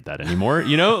going to read that anymore,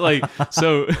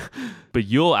 so, but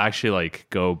you'll actually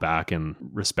go back and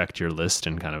respect your list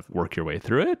and kind of work your way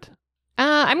through it.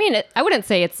 I mean, I wouldn't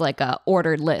say it's like a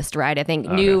ordered list, right? I think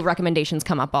new recommendations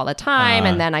come up all the time,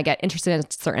 and then I get interested in a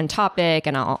certain topic,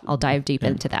 and I'll dive deep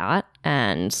into that,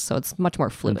 and so it's much more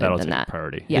fluid than that.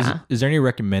 Priority. Yeah. Is there any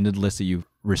recommended list that you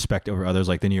respect over others,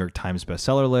 like the New York Times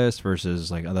bestseller list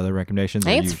versus other recommendations? I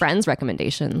think it's friends'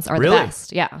 recommendations are Really? the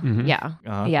best. Yeah, yeah.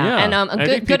 Yeah. And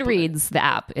people- Goodreads, the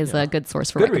app, is a good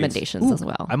source for recommendations as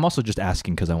well. I'm also just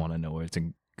asking because I want to know it's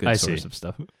a good source of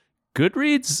stuff.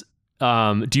 Goodreads.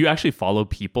 Do you actually follow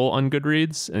people on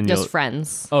Goodreads? And just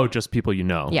friends. Oh, just people you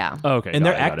know. Yeah. Oh, okay. And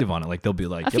they're active on it. They'll be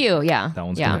like, a few, yeah. That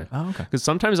one's yeah. good. Oh, okay. Because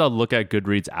sometimes I'll look at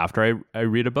Goodreads after I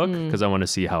read a book because I want to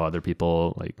see how other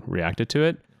people reacted to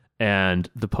it. And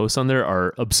the posts on there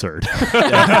are absurd.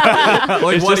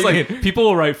 It's just people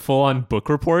will write full on book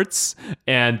reports,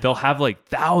 and they'll have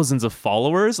thousands of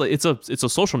followers. It's a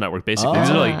social network basically. These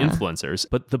are influencers,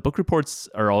 but the book reports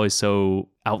are always so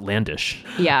outlandish.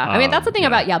 Yeah, I mean that's the thing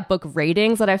about book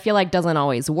ratings that I feel doesn't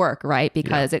always work, right?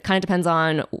 Because it kind of depends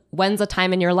on when's a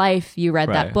time in your life you read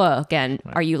that book, and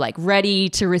are you ready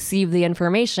to receive the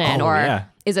information, or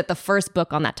is it the first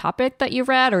book on that topic that you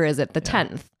read, or is it the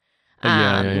 10th?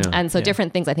 And so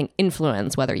different things I think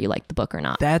influence whether you like the book or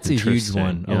not. That's a huge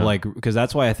one. Because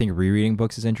that's why I think rereading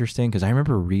books is interesting. Because I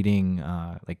remember reading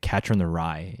Catcher in the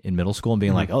Rye in middle school and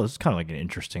being oh, this is kind of an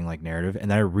interesting narrative.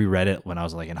 And then I reread it when I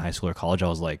was in high school or college. I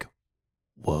was like,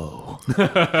 whoa,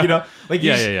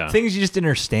 things you just didn't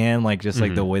understand,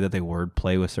 the way that they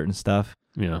wordplay with certain stuff.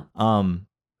 Yeah.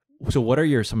 So what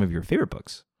are some of your favorite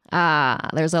books?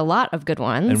 There's a lot of good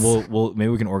ones. And we'll maybe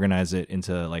we can organize it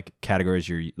into categories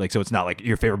so it's not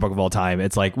your favorite book of all time.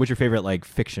 It's what's your favorite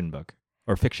fiction book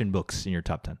or fiction books in your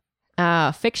top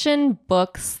 10? Fiction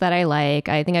books that I like.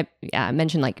 I think I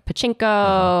mentioned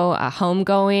Pachinko,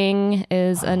 Homegoing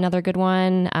is another good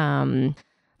one.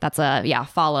 That's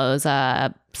follows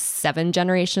 7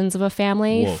 generations of a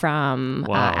family from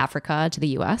Africa to the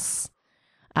US.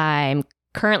 I'm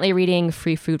currently reading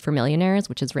Free Food for Millionaires,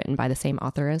 which is written by the same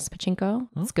author as Pachinko.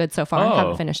 It's good so far. I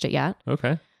haven't finished it yet.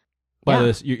 Okay. By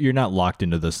this, you're not locked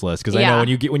into this list because I know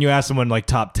when you ask someone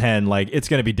top 10, it's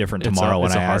going to be different tomorrow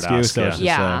when I ask you. So it's just,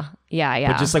 yeah.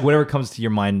 But just whatever comes to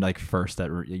your mind first that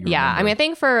you remember. I mean, I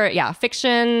think for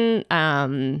fiction,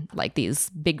 these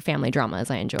big family dramas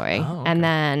I enjoy, and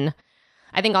then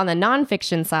I think on the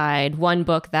nonfiction side, one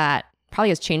book that probably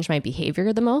has changed my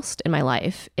behavior the most in my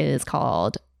life is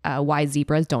called Why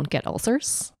Zebras Don't Get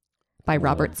Ulcers by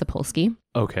Robert Sapolsky.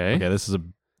 Okay. This is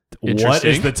what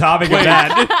is the topic of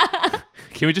that?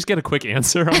 Can we just get a quick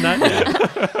answer on that?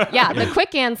 The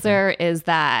quick answer is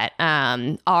that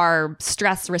our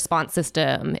stress response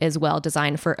system is well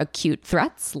designed for acute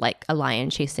threats, like a lion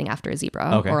chasing after a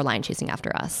zebra or a lion chasing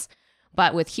after us.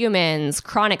 But with humans,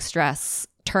 chronic stress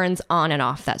turns on and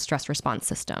off that stress response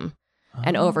system.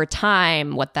 And over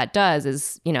time, what that does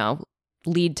is,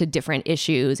 lead to different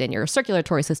issues in your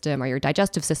circulatory system or your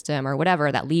digestive system or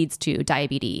whatever that leads to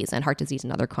diabetes and heart disease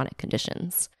and other chronic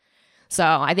conditions. So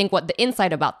I think what the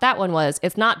insight about that one was,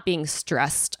 it's not being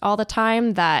stressed all the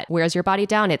time that wears your body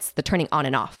down. It's the turning on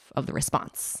and off of the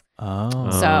response. Oh.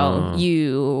 So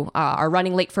you are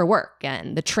running late for work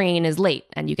and the train is late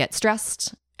and you get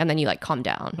stressed and then you like calm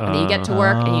down. And then you get to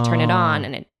work and you turn it on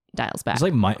and it dials back. It's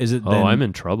like, is it? Oh, I'm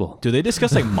in trouble. Do they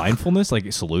discuss like mindfulness,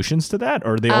 like solutions to that,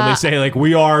 or they only say like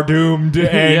we are doomed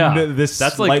and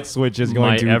that's light like switch is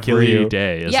going to kill you?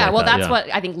 Day is yeah, like well, that. that's what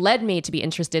I think led me to be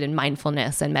interested in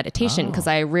mindfulness and meditation because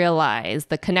I realized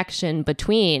the connection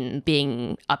between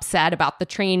being upset about the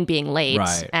train being late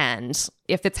and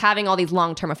if it's having all these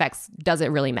long-term effects, does it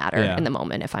really matter in the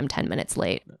moment if I'm 10 minutes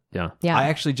late? Yeah. I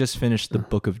actually just finished the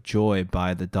Book of Joy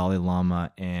by the Dalai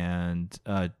Lama and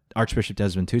Archbishop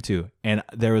Desmond Tutu. And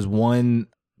there was one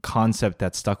concept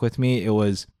that stuck with me. It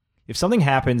was, if something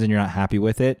happens and you're not happy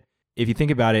with it, if you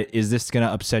think about it, is this going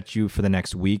to upset you for the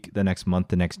next week, the next month,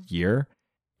 the next year?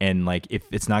 And like, if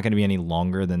it's not going to be any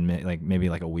longer than maybe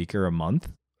like a week or a month,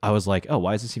 I was like, oh,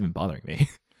 why is this even bothering me?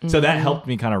 So that helped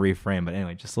me kind of reframe. But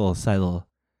anyway, just a little side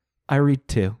I read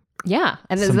too. Yeah,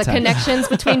 and there's the connections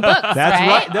between books. That's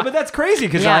right. No, but that's crazy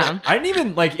because I didn't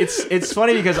even like. It's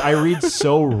funny because I read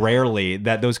so rarely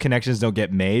that those connections don't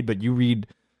get made. But you read,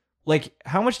 like,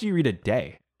 how much do you read a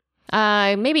day?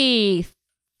 Maybe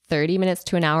 30 minutes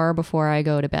to an hour before I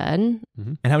go to bed.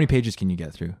 Mm-hmm. And how many pages can you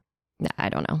get through? I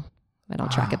don't know. I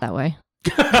don't track it that way.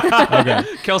 Okay,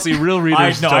 Kelcey, real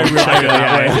readers don't check it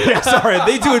that way. Sorry,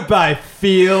 they do it by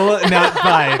feel, not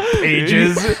by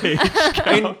pages.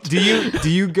 And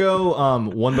do you go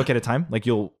one book at a time? Like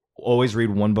you'll always read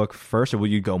one book first, or will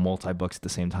you go multi books at the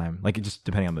same time? Like it just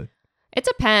depending on the. It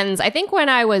depends. I think when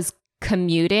I was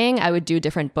commuting, I would do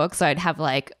different books. So I'd have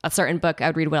like a certain book I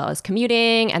would read while I was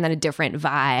commuting, and then a different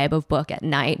vibe of book at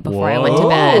night before I went to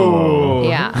bed.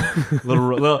 Yeah,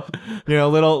 little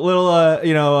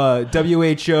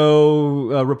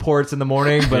WHO reports in the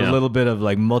morning, but a little bit of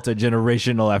like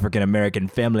multi-generational African American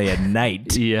family at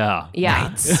night. Yeah.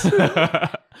 Nice.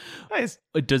 I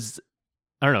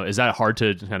don't know. Is that hard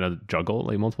to kind of juggle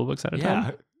like multiple books at a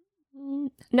time?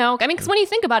 No, I mean, because when you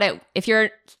think about it, if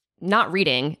you're not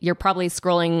reading, you're probably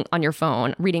scrolling on your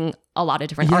phone, reading a lot of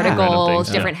different articles,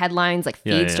 different headlines, like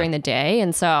feeds during the day.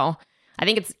 And so I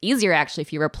think it's easier actually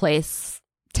if you replace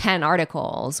 10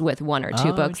 articles with one or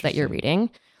two books that you're reading.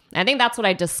 And I think that's what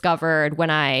I discovered when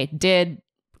I did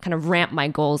kind of ramp my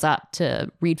goals up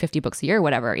to read 50 books a year or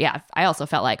whatever. Yeah, I also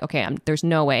felt like, okay, there's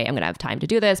no way I'm going to have time to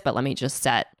do this, but let me just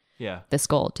set this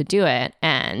goal to do it.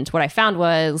 And what I found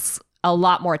was a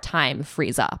lot more time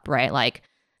frees up, right? Like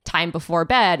time before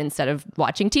bed, instead of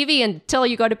watching TV until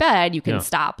you go to bed, you can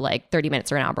stop like 30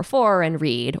 minutes or an hour before and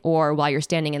read. Or while you're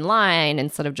standing in line,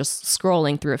 instead of just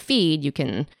scrolling through a feed, you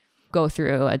can go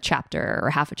through a chapter or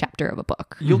half a chapter of a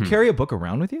book. You'll carry a book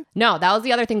around with you? No, that was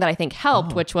the other thing that I think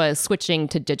helped, which was switching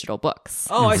to digital books.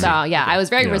 Oh, I see. So yeah, I was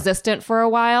very resistant for a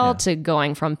while to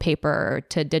going from paper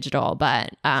to digital, but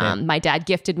my dad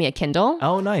gifted me a Kindle.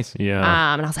 Oh, nice. Yeah.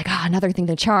 And I was like, another thing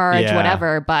to charge,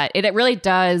 whatever. But it really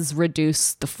does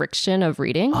reduce the friction of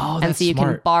reading. Oh, and so you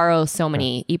can borrow so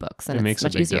many ebooks, and it makes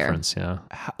much a big easier. difference. Yeah.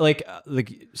 Like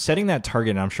setting that target,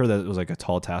 and I'm sure that it was like a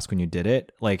tall task when you did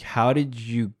it. Like, how did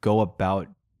you go about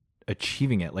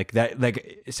achieving it? Like that,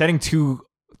 like setting too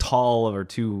tall or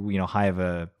too high of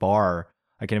a bar,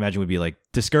 I can imagine would be like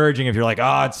discouraging if you're like,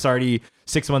 it's already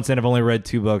 6 months in, I've only read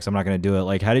 2 books, I'm not going to do it.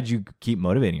 Like, how did you keep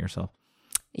motivating yourself?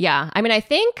 Yeah. I mean, I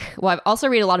think, I've also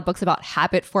read a lot of books about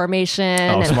habit formation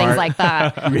and things like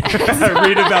that.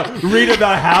 read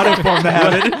about how to form the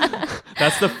habit.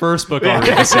 That's the first book I'll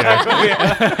read this year.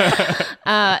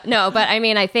 No, but I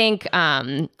mean, I think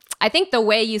the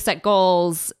way you set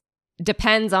goals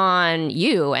depends on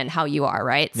you and how you are,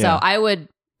 right? So I would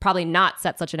probably not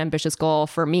set such an ambitious goal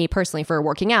for me personally for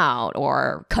working out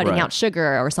or cutting out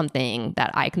sugar or something that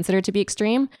I consider to be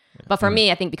extreme. But for me,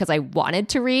 I think because I wanted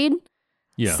to read,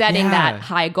 setting that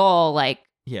high goal,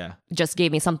 just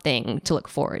gave me something to look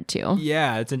forward to.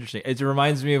 Yeah, it's interesting. It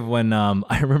reminds me of when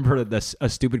I remember a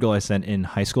stupid goal I set in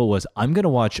high school was I'm going to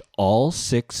watch all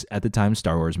 6 at the time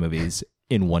Star Wars movies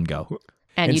in one go.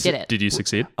 And you did it. Did you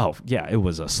succeed? Oh yeah, it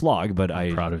was a slog, but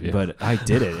I'm proud of you. But I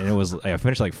did it, and it was I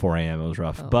finished like 4 a.m. It was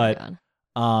rough, but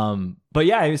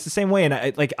yeah, it was the same way. And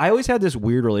I always had this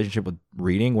weird relationship with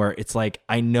reading where it's like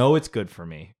I know it's good for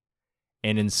me,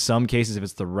 and in some cases, if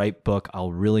it's the right book,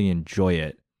 I'll really enjoy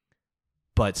it.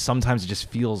 But sometimes it just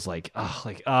feels like oh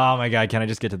my god, can I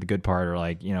just get to the good part?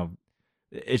 Or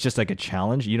it's just like a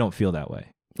challenge. You don't feel that way.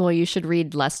 Well, you should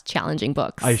read less challenging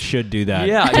books. I should do that.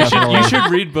 Yeah, you should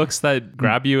read books that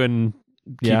grab you and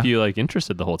keep you like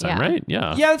interested the whole time, right?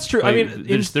 Yeah. Yeah, that's true. Like, I mean,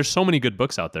 there's so many good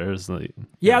books out there.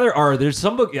 There are. There's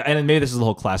some book, and maybe this is the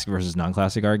whole classic versus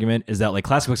non-classic argument, is that like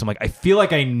classic books, I'm like, I feel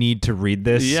like I need to read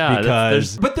this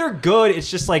because, but they're good.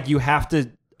 It's just like you have to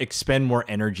expend more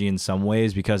energy in some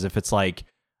ways, because if it's like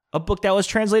a book that was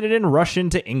translated in Russian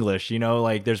to English, you know,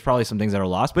 like there's probably some things that are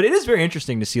lost, but it is very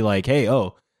interesting to see like, hey,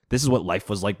 this is what life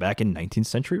was like back in 19th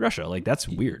century Russia. Like, that's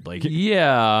weird. Like,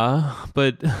 yeah,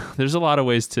 but there's a lot of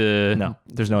ways to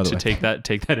there's no other way. take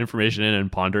that information in and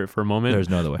ponder it for a moment. There's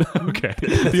no other way. Okay.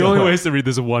 The only way is to read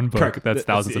this one book that's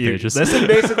thousands of pages. Listen,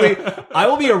 basically, I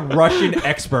will be a Russian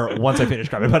expert once I finish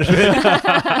Crime and Punishment.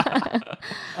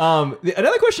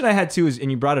 Another question I had too is, and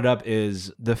you brought it up,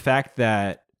 is the fact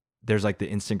that there's like the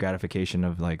instant gratification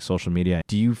of like social media.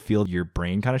 Do you feel your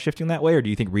brain kind of shifting that way, or do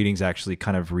you think reading's actually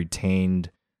kind of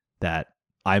retained that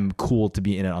I'm cool to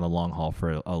be in it on the long haul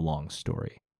for a long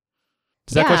story?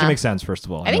 Does that question make sense, first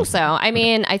of all? I think so. I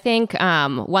mean, I think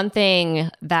one thing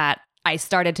that I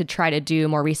started to try to do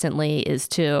more recently is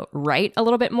to write a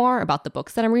little bit more about the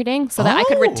books that I'm reading so that I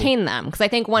could retain them. Because I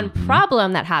think one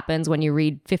problem that happens when you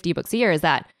read 50 books a year is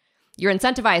that you're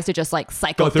incentivized to just like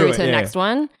cycle through to the next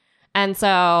one. And so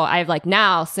I've like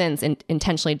now since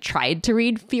intentionally tried to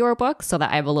read fewer books so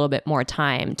that I have a little bit more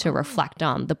time to reflect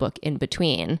on the book in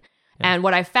between. And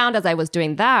what I found as I was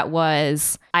doing that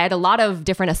was I had a lot of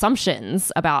different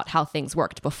assumptions about how things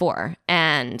worked before.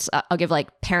 And I'll give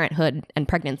like parenthood and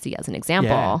pregnancy as an example.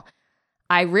 Yeah.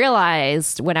 I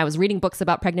realized when I was reading books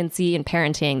about pregnancy and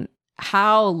parenting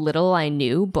how little I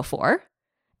knew before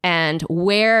and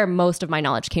where most of my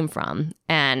knowledge came from.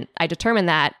 And I determined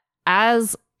that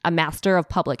as a master of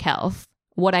public health,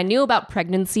 what I knew about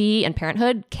pregnancy and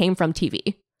parenthood came from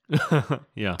TV.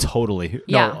 Yeah. Totally.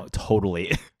 Yeah. No,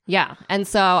 totally. Yeah. And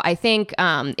so I think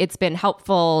it's been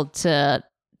helpful to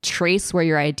trace where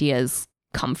your ideas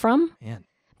come from. Man.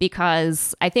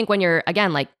 Because I think when you're,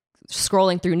 again, like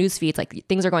scrolling through news feeds, like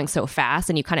things are going so fast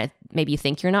and you kind of maybe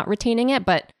think you're not retaining it,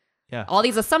 but all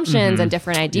these assumptions and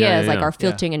different ideas are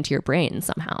filtering into your brain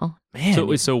somehow.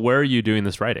 Man. So where are you doing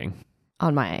this writing?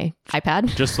 On my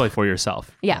iPad. Just like for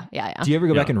yourself? Yeah. Do you ever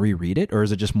go back and reread it, or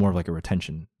is it just more of like a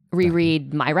retention?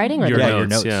 Reread my writing or your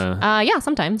notes? Yeah,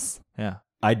 sometimes. Yeah.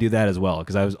 I do that as well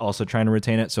because I was also trying to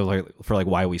retain it. So like for like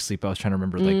Why We Sleep, I was trying to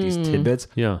remember like these tidbits.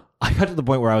 Yeah. I got to the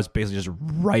point where I was basically just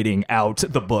writing out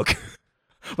the book.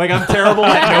 Like I'm terrible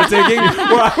at note taking.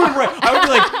 Where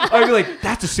I would be like,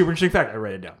 that's a super interesting fact. I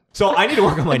write it down. So I need to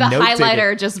work on my note taking. The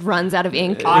highlighter just runs out of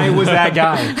ink. I was that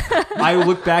guy. I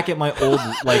look back at my old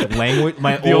like language.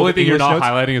 The only thing you're not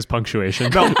highlighting is punctuation.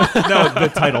 No,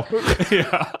 the title.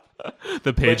 Yeah.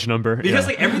 The page number. Because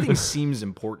like everything seems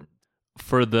important.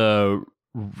 For the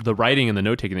writing and the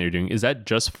note taking that you're doing, is that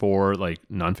just for like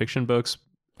nonfiction books?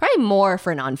 Probably more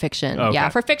for nonfiction. Okay. Yeah.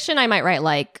 For fiction, I might write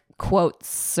like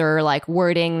quotes or like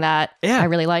wording that I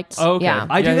really liked. Oh, okay. Yeah.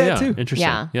 I do that too. Interesting.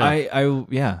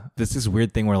 Yeah. There's this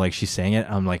weird thing where like she's saying it.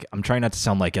 I'm like, I'm trying not to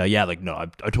sound like, no, I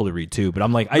totally read too. But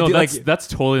I'm like, that's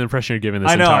totally the impression you're giving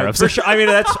this I know, entire episode. For sure. I mean,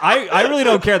 I really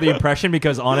don't care the impression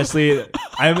because honestly,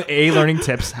 I'm learning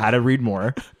tips how to read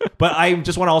more. But I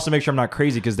just want to also make sure I'm not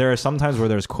crazy because there are some times where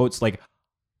there's quotes like,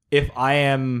 if I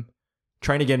am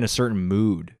trying to get in a certain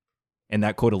mood and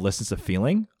that quote elicits a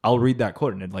feeling, I'll read that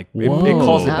quote and it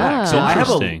calls it back. So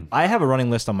I have a running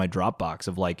list on my Dropbox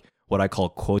of like what I call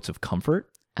quotes of comfort.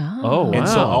 Oh, wow. And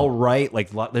so I'll write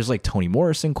like there's like Toni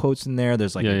Morrison quotes in there.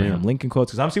 There's like Abraham Lincoln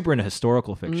quotes because I'm super into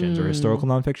historical fictions or historical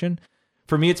nonfiction.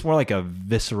 For me, it's more like a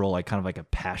visceral, like kind of like a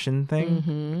passion thing.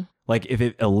 Mm-hmm. Like if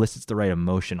it elicits the right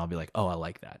emotion, I'll be like, oh, I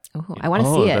like that. Ooh, I want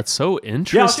to see it. That's so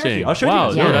interesting. Yeah, I'll show you.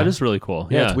 Wow, that is really cool.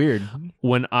 Yeah, it's weird.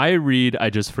 When I read, I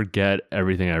just forget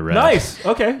everything I read. Nice.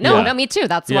 Okay. No, me too.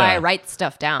 That's why I write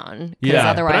stuff down.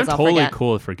 Yeah, otherwise but I'm totally forget.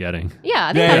 cool with forgetting. Yeah,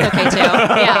 I think that's okay too.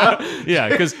 Yeah. Yeah,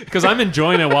 because I'm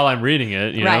enjoying it while I'm reading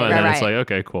it, you know, and then it's like,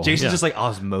 okay, cool. Jason's just like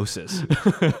osmosis.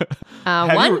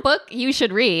 One book you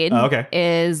should read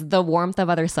is The Warmth of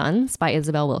Other Suns by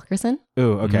Isabel Wilkerson.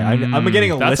 Ooh, okay. I'm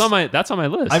getting a list. That's on my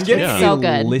list. I'm getting so a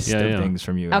good. list of things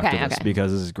from you after this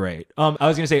because this is great. I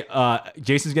was going to say,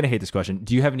 Jason's going to hate this question.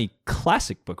 Do you have any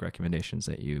classic book recommendations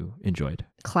that you enjoyed?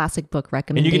 Classic book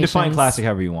recommendations. And you can define classic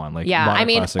however you want. Like I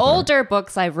mean, older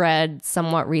books I've read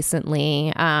somewhat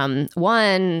recently.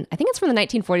 One, I think it's from the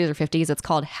 1940s or 50s. It's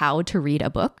called How to Read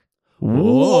a Book.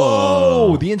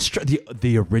 Whoa!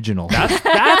 The original.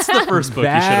 That's the first book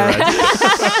you should have read.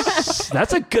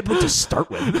 That's a good book to start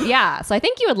with. Yeah, so I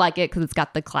think you would like it because it's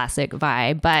got the classic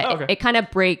vibe, but it kind of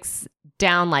breaks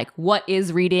down like what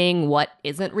is reading, what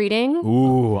isn't reading.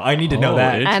 Ooh, I need to know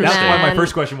that. That's why my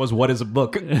first question was, what is a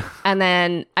book? And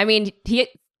then, I mean, he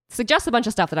suggests a bunch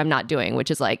of stuff that I'm not doing,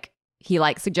 which is like he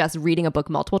like suggests reading a book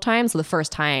multiple times. So the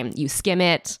first time you skim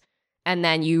it, and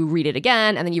then you read it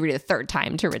again, and then you read it a third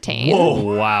time to retain.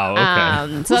 Whoa! Wow.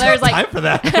 Okay. So there's like time for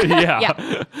that.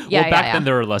 Well, back then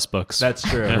there were less books. That's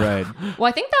true. Right. Well,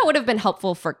 I think that would have been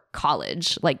helpful for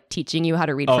college, like teaching you how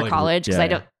to read for college. Because I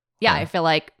don't. Yeah, I feel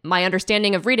like my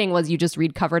understanding of reading was you just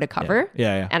read cover to cover.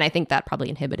 Yeah. And I I think that probably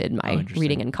inhibited my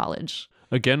reading in college.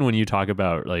 Again, when you talk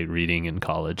about like reading in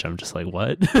college, I'm just like,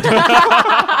 what?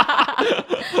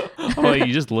 I'm like,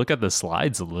 you just look at the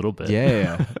slides a little bit.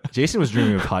 Yeah. Jason was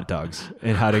dreaming of hot dogs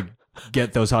and how to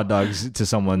get those hot dogs to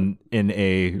someone in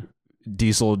a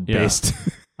diesel-based...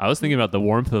 Yeah. I was thinking about the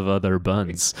warmth of other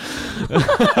buns.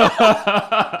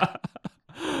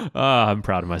 I'm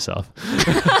proud of myself.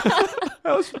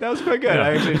 That was quite good.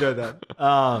 I actually enjoyed that.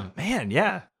 Man,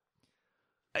 yeah.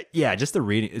 Yeah, just the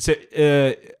reading. So,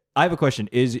 I have a question.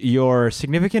 Is your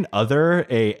significant other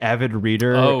a avid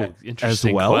reader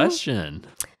interesting as well? Question.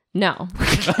 No.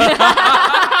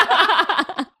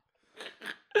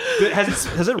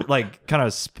 Has it like kind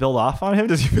of spilled off on him?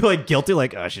 Does he feel like guilty?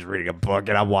 Like, oh, she's reading a book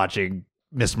and I'm watching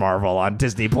Miss Marvel on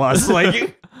Disney Plus.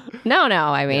 Like, No.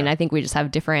 I mean, I think we just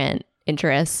have different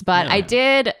interests. But I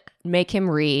did make him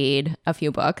read a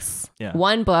few books. Yeah.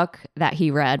 One book that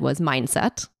he read was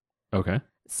Mindset. Okay.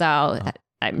 So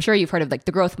I'm sure you've heard of like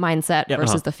the growth mindset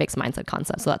versus the fixed mindset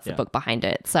concept. So that's the book behind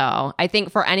it. So I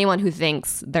think for anyone who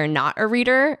thinks they're not a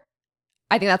reader,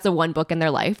 I think that's the one book in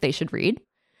their life they should read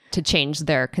to change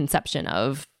their conception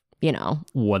of,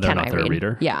 whether or not they're a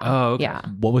reader. Yeah. Oh, okay. Yeah.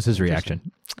 what was his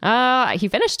reaction? He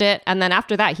finished it. And then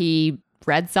after that, he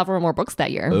read several more books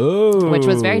that year, which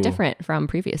was very different from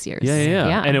previous years.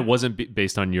 Yeah. And it wasn't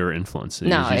based on your influence.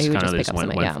 No, he would kind of just pick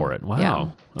up went for it. Wow. Yeah.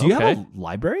 Do you have a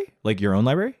library? Like your own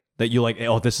library? That you like,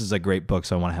 oh, this is a great book,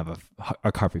 so I want to have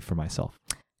a copy for myself.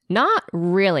 Not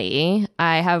really.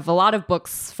 I have a lot of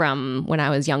books from when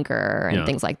I was younger and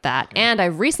things like that. And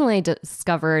I've recently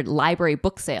discovered library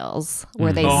book sales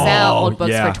where they sell old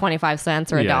books for 25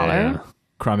 cents or $1. Yeah.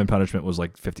 Crime and Punishment was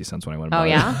like 50 cents when I went and bought it.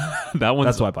 Yeah? That one's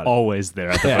That's why I bought it. always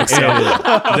there at the book sale.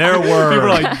 There were... People were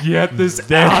like, get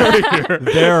this out of here.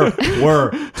 There were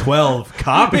 12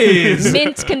 copies.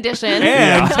 Mint condition.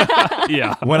 And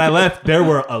Yeah. when I left, there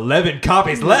were 11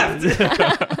 copies left.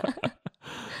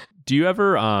 Do you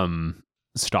ever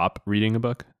stop reading a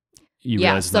book?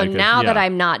 So now that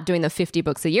I'm not doing the 50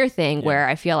 books a year thing where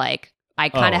I feel like I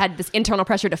kind of had this internal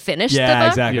pressure to finish the book.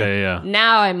 Exactly. Yeah.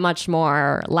 Now I'm much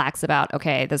more lax about,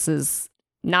 okay, this is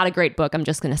not a great book. I'm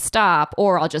just going to stop,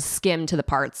 or I'll just skim to the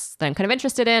parts that I'm kind of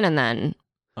interested in, and then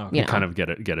kind of get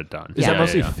it done. Is that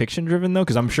mostly fiction driven though?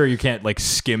 Because I'm sure you can't like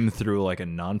skim through like a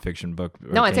nonfiction book.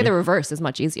 No, I'd say the reverse is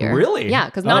much easier. Really? Yeah,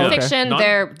 because nonfiction,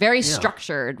 they're very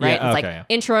structured, right? Yeah, it's like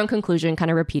intro and conclusion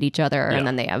kind of repeat each other, and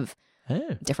then they have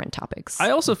different topics. I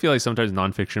also feel like sometimes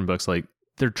nonfiction books, like,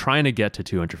 they're trying to get to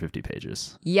 250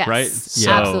 pages. Yes. Right?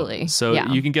 Absolutely. So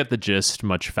you can get the gist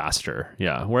much faster.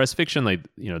 Yeah. Whereas fiction, like,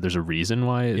 there's a reason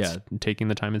why it's taking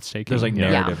the time it's taking. There's like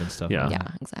narrative and stuff. Yeah,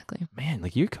 exactly. Man,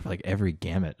 like you cover like every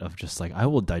gamut of just like, I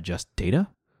will digest data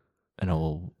and I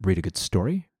will read a good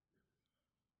story.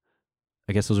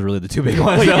 I guess those are really the two big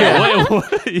ones.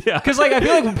 Yeah. Because like I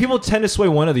feel like people tend to sway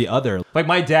one or the other. Like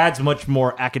my dad's much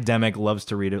more academic, loves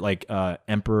to read it. Like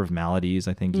Emperor of Maladies,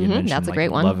 I think you mentioned. That's a like,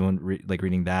 great one. Love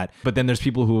reading that. But then there's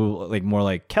people who like more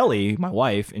like Kelly, my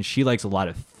wife, and she likes a lot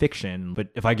of fiction. But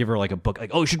if I give her like a book,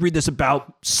 like, oh, you should read this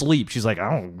about sleep, she's like, I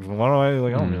don't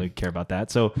really care about that.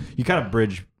 So you kind of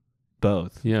bridge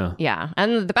both. Yeah. Yeah,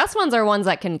 and the best ones are ones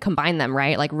that can combine them,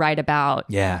 right? Like write about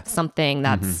something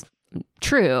that's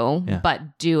true, but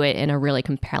do it in a really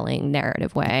compelling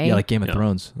narrative way. Yeah, like Game of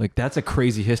Thrones. Like that's a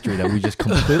crazy history that we just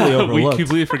completely overlooked. We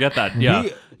completely forget that.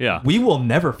 Yeah. We will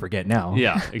never forget now.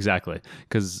 Yeah, exactly.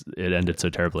 Because it ended so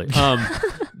terribly.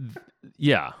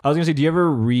 Yeah. I was gonna say, do you ever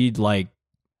read like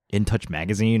In Touch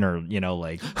magazine or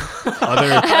like other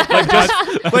like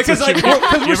just like because like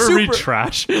do you ever read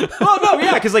trash? Oh no,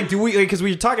 yeah, because like because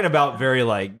we're talking about very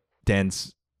like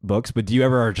dense books, but do you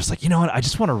ever are just like, you know what, I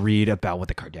just want to read about what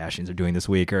the Kardashians are doing this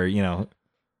week, or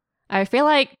I feel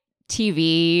like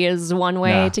TV is one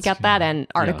way to get that, and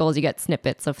articles you get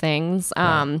snippets of things.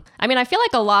 I mean, I feel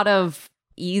like a lot of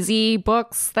easy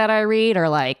books that I read are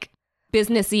like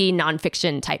businessy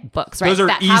nonfiction type books, right? Those are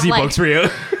that easy have, books for you.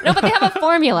 No, but they have a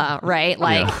formula, right?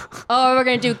 Like, oh, we're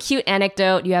going to do a cute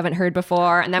anecdote you haven't heard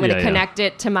before, and then I'm going to connect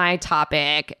it to my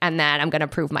topic, and then I'm going to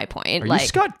prove my point. Are you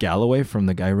Scott Galloway from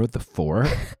the guy who wrote The Four?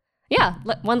 Yeah,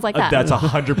 ones like that. That's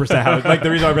 100% how, like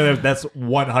the reason I read that, that's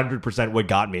 100% what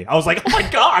got me. I was like, oh my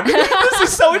God, this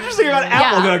is so interesting about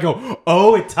Apple. And I go,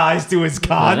 oh, it ties to his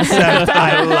concept.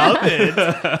 I love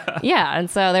it. Yeah, and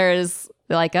so there's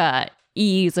like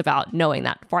ease about knowing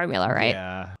that formula, right?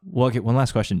 Yeah. Well, okay, one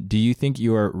last question. Do you think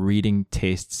your reading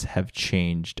tastes have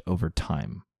changed over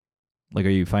time? Like, are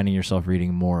you finding yourself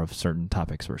reading more of certain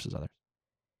topics versus others?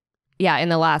 Yeah, in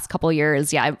the last couple of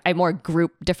years, I more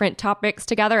group different topics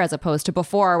together as opposed to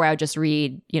before where I would just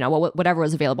read, whatever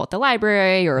was available at the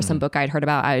library or some book I'd heard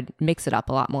about. I'd mix it up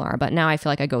a lot more. But now I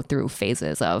feel like I go through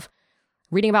phases of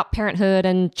reading about parenthood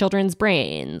and children's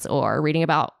brains, or reading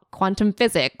about quantum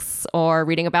physics, or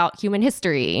reading about human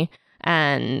history.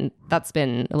 And that's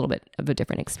been a little bit of a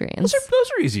different experience.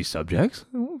 Those are easy subjects.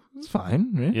 It's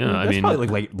fine. Right? Yeah, that's probably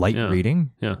like light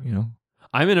reading. Yeah.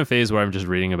 I'm in a phase where I'm just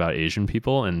reading about Asian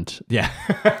people, and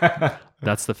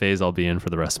that's the phase I'll be in for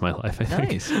the rest of my life, I think.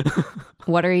 Nice.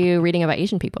 What are you reading about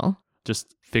Asian people?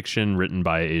 Just fiction written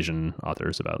by Asian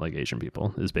authors about like Asian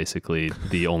people is basically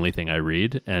the only thing I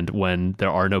read. And when there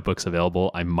are no books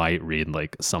available, I might read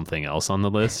like something else on the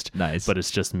list. Nice. But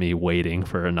it's just me waiting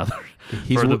for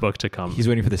the book to come. He's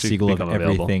waiting for the sequel of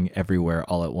Everything, available. Everywhere,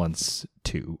 All at Once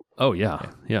 2. Oh, yeah.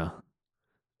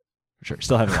 Sure.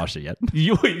 Still haven't watched it yet.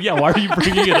 Why are you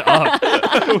bringing it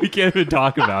up? We can't even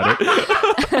talk about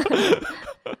it.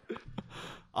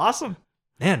 Awesome.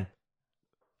 Man.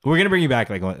 We're going to bring you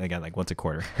back like once a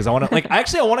quarter, because I want to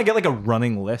I want to get like a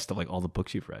running list of like all the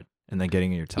books you've read and then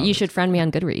getting in your top. You should friend me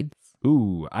on Goodreads.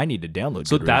 Ooh, I need to download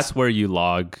So Goodreads. that's where you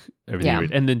log everything you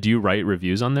read. And then do you write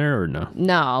reviews on there or no?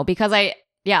 No, because like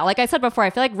I said before,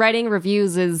 I feel like writing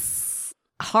reviews is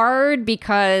hard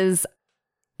because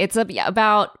it's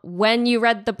about when you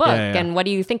read the book and what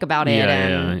do you think about it,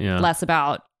 and less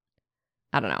about,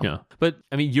 I don't know. Yeah, but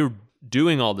I mean, you're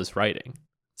doing all this writing,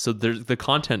 so the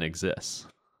content exists.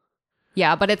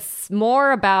 Yeah, but it's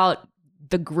more about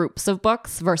the groups of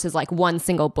books versus like one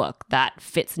single book that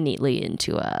fits neatly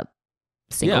into a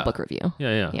single book review.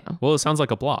 Yeah. Well, it sounds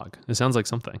like a blog. It sounds like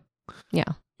something. Yeah.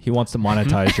 He wants to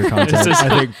monetize your content. I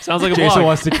think sounds like a Jason blog.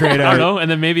 wants to create I don't know.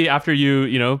 And then maybe after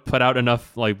you put out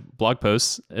enough like blog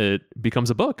posts, it becomes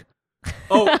a book.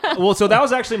 Oh, well, so that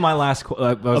was actually my last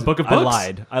a book of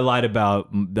books? I lied about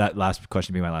that last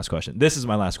question being my last question. This is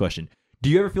my last question. Do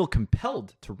you ever feel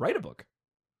compelled to write a book,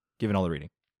 given all the reading?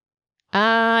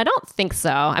 I don't think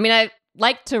so. I mean, I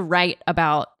like to write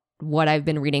about what I've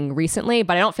been reading recently,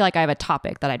 but I don't feel like I have a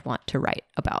topic that I'd want to write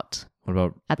about. What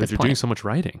about at this you're point? Doing so much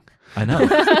writing. I know.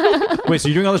 Wait, so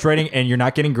you're doing all this writing and you're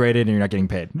not getting graded and you're not getting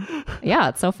paid? Yeah,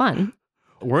 it's so fun.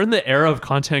 We're in the era of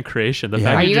content creation. The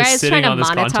fact Are you're you just guys sitting trying on to this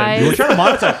monetize? content. We're trying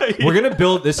to monetize. We're gonna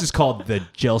build. This is called the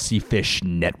Jelceyfish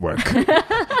Network.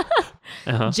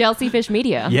 Jelceyfish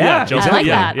Media. Yeah, I like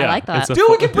that. I like that. Dude,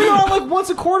 we could bring it on like once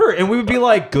a quarter, and we would be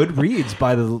like Goodreads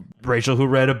by the Rachel who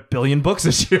read 1 billion books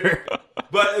this year.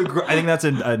 But I think that's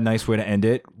a nice way to end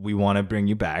it. We want to bring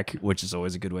you back, which is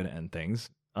always a good way to end things.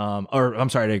 Or I'm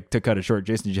sorry to cut it short.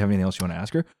 Jason, did you have anything else you want to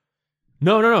ask her?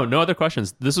 No other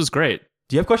questions. This was great.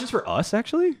 Do you have questions for us,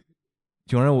 actually? Do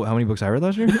you want to know how many books I read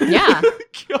last year? Yeah.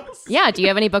 Yeah. Do you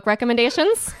have any book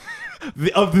recommendations?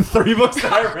 Of the 30 books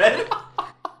that I read?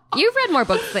 You've read more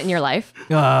books in your life.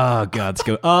 Oh, God. Let's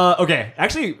go. Okay.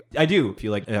 Actually, I do. If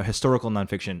you like historical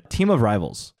nonfiction. Team of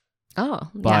Rivals. Oh,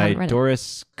 by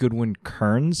Doris Goodwin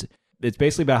Kearns. It's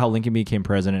basically about how Lincoln became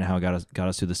president and how it got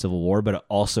us through the Civil War, but it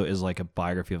also is like a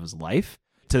biography of his life.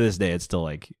 To this day, it's still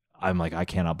like, I'm like, I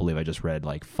cannot believe I just read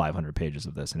like 500 pages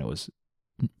of this and it was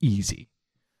easy.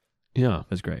 Yeah. It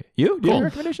was great. You? Do you have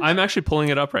recommendations? I'm actually pulling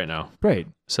it up right now. Great.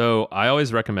 So I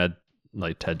always recommend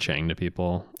like Ted Chiang to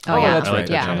people. Oh, yeah. That's I like right.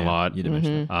 Ted Chiang a lot. You did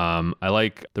mention that. I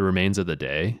like The Remains of the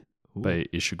Day by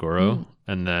Ishiguro.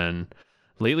 And then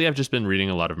lately I've just been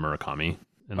reading a lot of Murakami.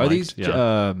 Are these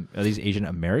Asian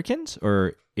Americans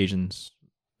or Asians?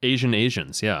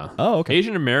 Asians, yeah. Oh, okay.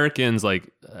 Asian Americans,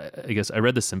 like, I guess I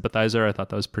read The Sympathizer. I thought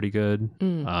that was pretty good.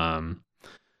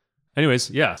 Anyways,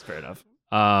 yeah. Fair enough.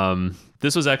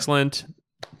 This was excellent.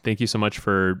 Thank you so much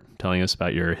for telling us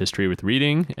about your history with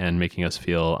reading and making us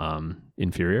feel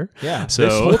inferior. Yeah. So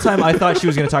this whole time I thought she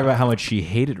was going to talk about how much she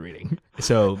hated reading.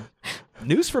 So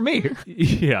news for me.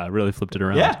 Yeah, really flipped it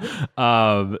around.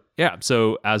 Yeah.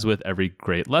 So as with every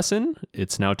great lesson,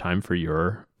 it's now time for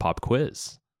your pop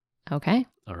quiz. Okay.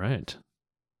 All right.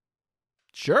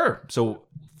 Sure. So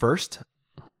first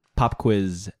pop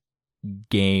quiz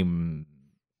game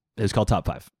is called Top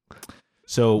 5.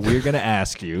 So we're going to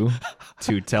ask you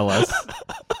to tell us.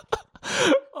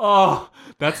 Oh,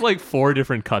 that's like 4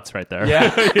 different cuts right there.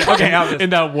 Yeah. Okay. In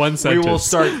that one sentence. We will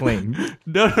start clean.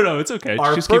 No, it's okay.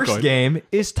 Our Just keep first going. game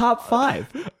is Top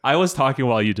 5. I was talking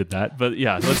while you did that, but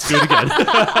yeah, let's do it again.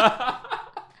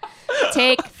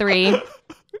 Take 3.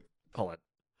 Hold on.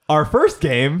 Our first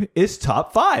game is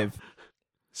Top 5.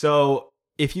 So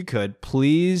if you could,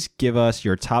 please give us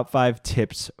your top 5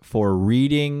 tips for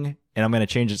reading, and I'm going to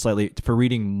change it slightly, for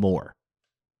reading more.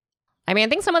 I mean, I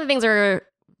think some of the things are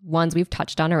ones we've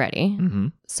touched on already. Mm-hmm.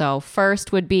 So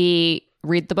first would be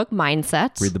read the book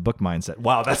Mindset. Read the book Mindset.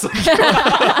 Wow, that's like...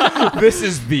 This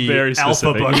is the very alpha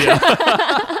specific. book. Yeah.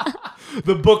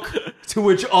 The book to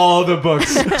which all the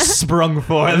books sprung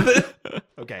forth.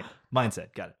 Okay,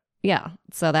 Mindset. Got it. Yeah,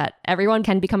 so that everyone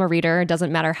can become a reader. It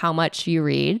doesn't matter how much you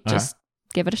read. Just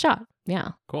give it a shot.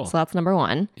 Yeah. Cool. So that's number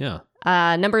 1. Yeah.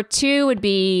 Number 2 would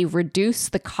be reduce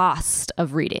the cost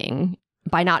of reading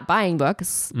by not buying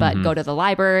books, but go to the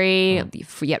library.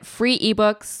 You get free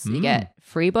ebooks. You get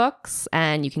free books,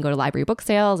 and you can go to library book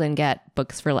sales and get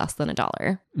books for less than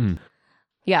 $1.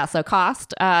 Yeah, so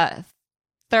cost.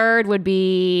 Third would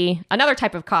be another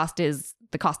type of cost is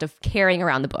the cost of carrying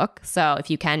around the book. So if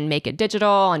you can make it digital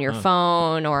on your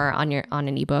phone or on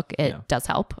an ebook, it does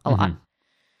help a lot.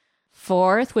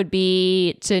 Fourth would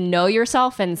be to know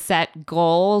yourself and set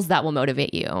goals that will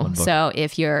motivate you. So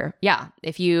if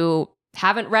you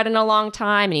haven't read in a long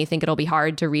time and you think it'll be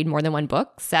hard to read more than one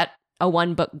book, set a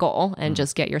 1-book goal and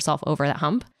just get yourself over that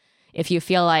hump. If you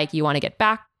feel like you want to get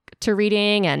back to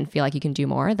reading and feel like you can do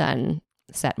more, then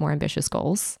set more ambitious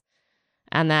goals.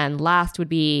 And then last would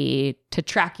be to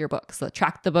track your books. So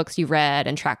track the books you've read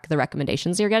and track the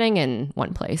recommendations you're getting in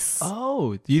one place.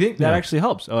 Oh, do you think that actually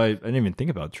helps? Oh, I didn't even think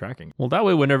about tracking. Well, that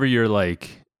way, whenever you're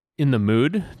like in the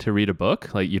mood to read a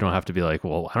book, like you don't have to be like,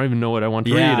 well, I don't even know what I want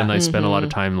to read, and I spend a lot of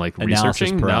time like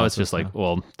researching. Now it's just like,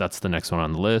 well, that's the next one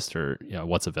on the list, or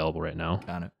what's available right now.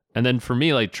 Got it. And then for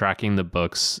me, like tracking the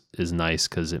books is nice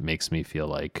because it makes me feel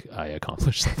like I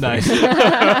accomplished something. Nice.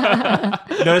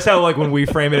 Notice how like when we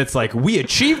frame it, it's like we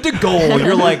achieved a goal.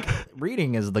 You're like,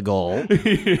 reading is the goal.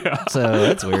 Yeah. So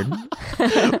that's weird.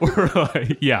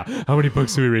 How many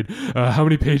books do we read? How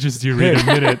many pages do you read a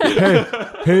minute?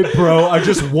 Hey, bro, I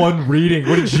just won reading.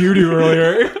 What did you do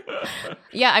earlier?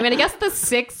 Yeah, I mean, I guess the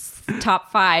 6th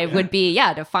top 5 would be,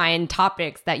 to find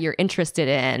topics that you're interested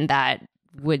in that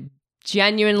would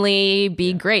genuinely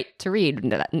be great to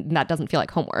read. That doesn't feel like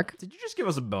homework. Did you just give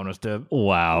us a bonus tip?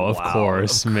 Wow, of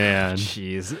course, man.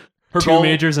 Jeez. Two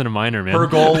majors and a minor, man. Her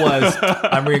goal was,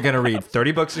 I'm going to read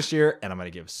 30 books this year, and I'm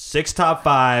going to give 6 top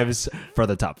 5s for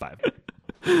the top 5.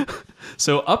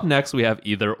 So up next, we have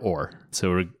either or.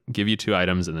 So we'll give you 2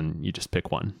 items, and then you just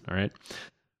pick one, all right?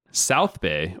 South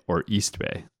Bay or East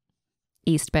Bay?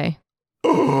 East Bay.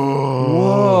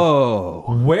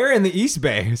 Whoa. Where in the East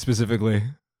Bay, specifically?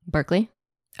 Berkeley,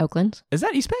 Oakland. Is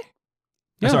that East Bay?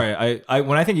 Yeah. Sorry, I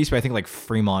when I think East Bay, I think like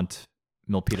Fremont,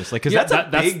 Milpitas, like because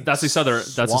that's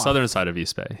the southern side of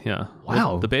East Bay. Yeah.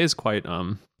 Wow. The bay is quite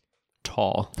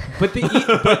tall. But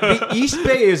the East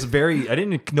Bay is very. I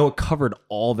didn't know it covered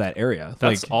all that area.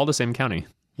 That's all the same county.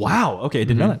 Wow. Okay, I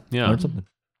didn't know that. Yeah. Learned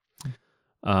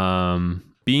something.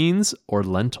 Beans or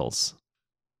lentils?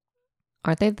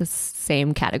 Aren't they the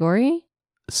same category?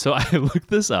 So I looked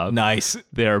this up. Nice.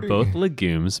 They are both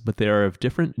legumes, but they are of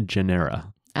different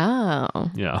genera. Oh.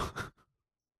 Yeah.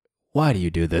 Why do you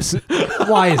do this?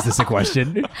 Why is this a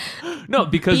question? No,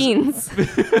 because beans.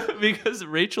 Because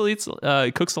Rachel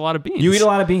cooks a lot of beans. You eat a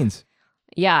lot of beans.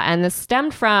 Yeah, and this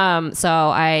stemmed from, so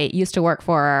I used to work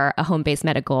for a home-based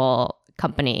medical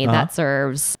company that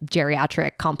serves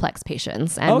geriatric complex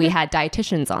patients, and we had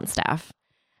dietitians on staff.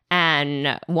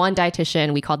 And one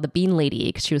dietitian we called the Bean Lady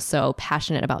because she was so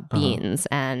passionate about beans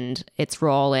and its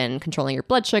role in controlling your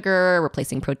blood sugar,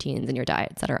 replacing proteins in your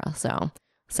diet, etc. So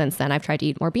since then, I've tried to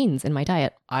eat more beans in my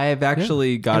diet. I've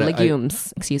actually got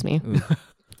legumes. Excuse me.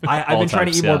 I've been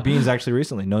trying to eat more beans actually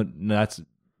recently. No, that's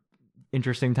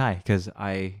interesting tie because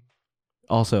I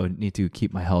also need to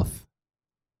keep my health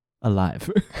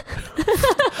alive.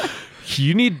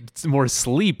 You need more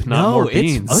sleep, not more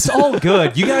beans. It's all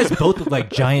good. You guys both look like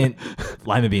giant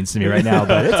lima beans to me right now,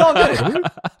 but it's all good.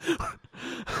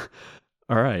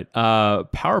 All right.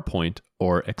 PowerPoint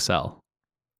or Excel?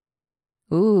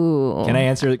 Ooh. Can I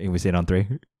answer? Can we say it on 3?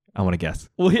 I want to guess.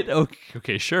 We'll hit.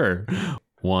 Okay, sure.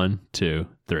 1, 2,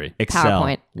 3. Excel.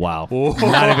 PowerPoint. Wow.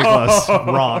 Not even close.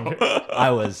 Wrong.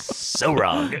 I was so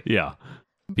wrong. Yeah.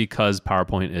 Because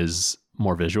PowerPoint is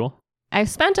more visual. I've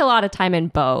spent a lot of time in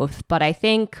both, but I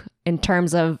think in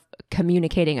terms of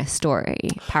communicating a story,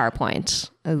 PowerPoint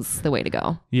is the way to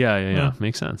go. Yeah.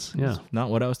 Makes sense. Yeah. It's not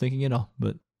what I was thinking at all,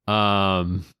 but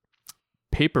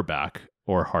paperback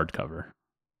or hardcover?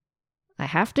 I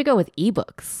have to go with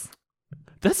ebooks.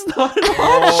 That's not an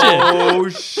option. Oh,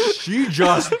 she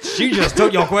just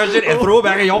took your question and threw it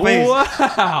back in your face.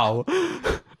 Wow.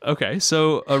 Okay,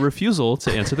 so a refusal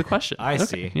to answer the question. I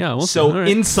see. Yeah. So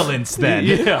insolence then.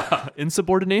 Yeah.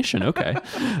 Insubordination. Okay.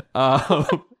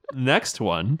 Next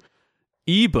one,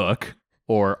 ebook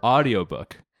or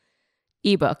audiobook?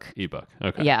 Ebook. Ebook.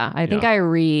 Okay. Yeah, I think I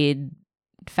read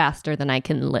faster than I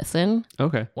can listen.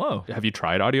 Okay. Whoa. Have you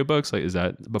tried audiobooks? Like, is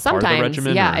that a part Sometimes, of the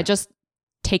regimen? yeah. or- It just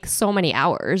takes so many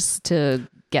hours to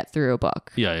get through a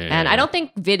book. Yeah. And I don't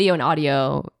think video and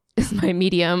audio is my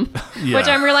medium, Yeah. which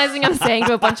I'm realizing I'm saying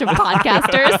to a bunch of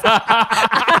podcasters.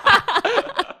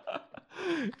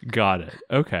 Got it.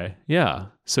 Okay. Yeah.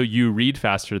 So you read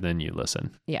faster than you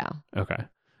listen. Yeah. Okay.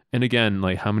 And again,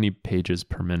 like how many pages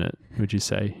per minute would you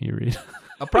say you read?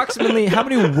 Approximately how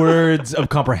many words of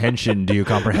comprehension do you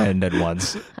comprehend at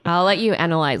once? I'll let you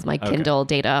analyze my Kindle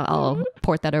data. I'll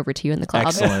port that over to you in the cloud.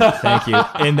 Excellent. Thank you.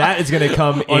 And that is going to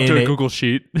come Onto in a Google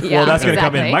Sheet. Yeah, well, that's going to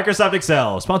come in exactly. Microsoft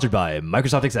Excel, sponsored by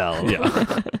Microsoft Excel.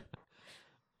 Yeah.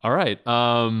 All right.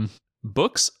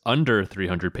 Books under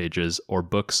 300 pages or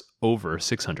books over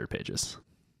 600 pages?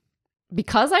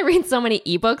 Because I read so many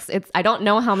ebooks, I don't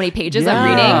know how many pages I'm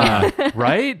reading.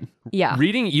 Right? Yeah.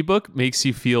 Reading ebook makes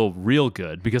you feel real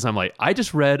good because I'm like, I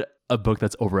just read a book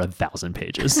that's over 1,000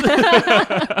 pages.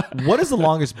 What is the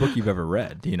longest book you've ever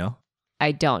read? Do you know?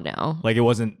 I don't know. Like it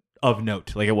wasn't of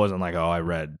note. Like it wasn't like, oh, I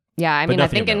read. Yeah, I But mean, I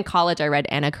nothing think in about- college I read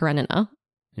Anna Karenina.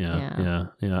 Yeah.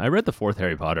 I read the fourth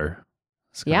Harry Potter.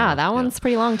 It's kinda- Yeah, that one's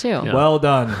pretty long too. Yeah. Well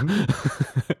done.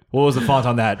 What was the font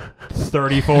on that?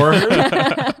 34?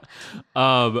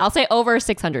 I'll say over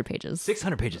 600 pages.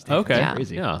 600 pages. Dude. Okay. Yeah.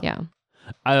 Crazy. Yeah.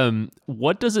 Yeah.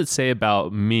 What does it say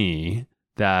about me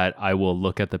that I will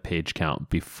look at the page count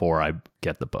before I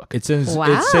get the book? It says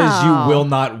Wow. you will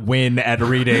not win at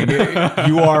reading.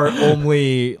 You are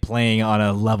only playing on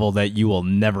a level that you will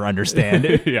never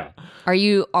understand. Yeah. Are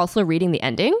you also reading the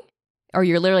ending? Or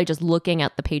you're literally just looking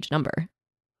at the page number?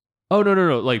 Oh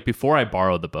no! Like before I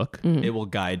borrow the book, Mhm. It will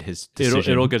guide his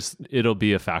decision. it'll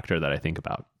be a factor that I think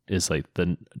about is like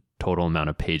the total amount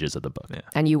of pages of the book. Yeah.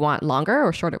 And you want longer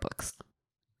or shorter books?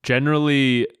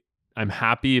 Generally, I'm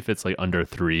happy if it's like under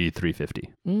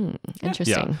 350. Interesting.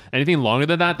 Yeah. Anything longer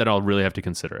than that, then I'll really have to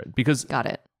consider it because Got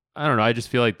it. I don't know. I just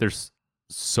feel like there's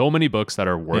so many books that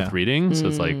are worth Yeah. reading. So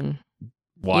it's like, Mm.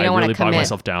 why don't wanna really bog commit.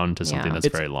 myself down to something Yeah.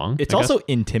 that's very long? It's I guess? also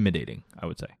intimidating, I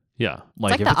would say. yeah. It's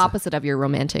like if the opposite of your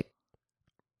romantic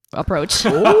approach.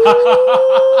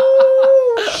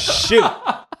 Shoot.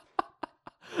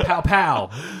 Pow pow.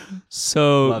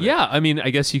 So Love it. yeah, I mean, I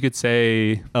guess you could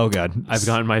say Oh god. I've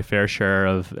gotten my fair share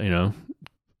of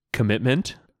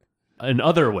commitment in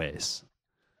other ways.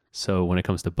 So when it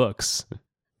comes to books,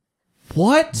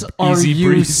 What are Easy you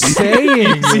breezy.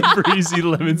 saying? easy breezy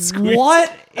lemon squeeze.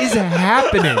 What is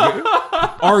happening?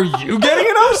 Are you getting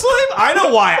enough sleep? I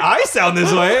know why I sound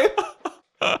this way.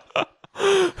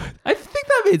 I think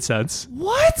that made sense.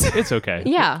 What? It's okay.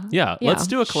 Yeah. Yeah. Yeah. Let's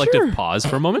do a collective Sure. pause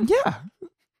for a moment. Yeah.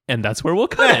 And that's where we'll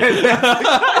cut it.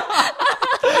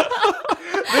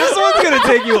 This one's gonna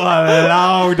take you a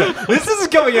long time. This is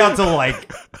coming out to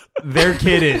like their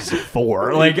kid is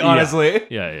 4. Like honestly.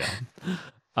 Yeah.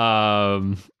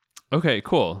 Okay,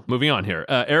 cool. Moving on here.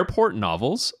 Airport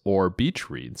novels or beach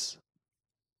reads?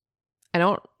 I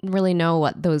don't really know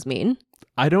what those mean.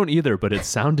 I don't either, but it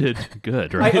sounded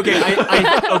good, right?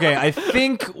 I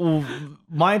think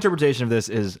my interpretation of this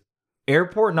is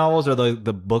airport novels are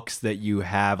the books that you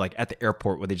have like at the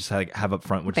airport where they just like have up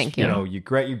front, which Thank you you. know you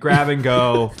grab and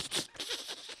go.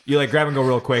 You like grab and go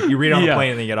real quick. You read on the Yeah.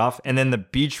 plane and then you get off. And then the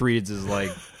beach reads is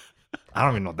like I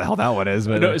don't even know what the hell that one is,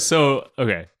 but No, so,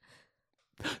 okay.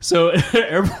 So,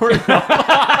 airport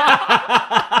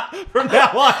from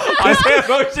now on, this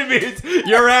motion means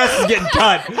your ass is getting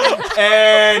cut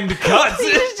and cuts.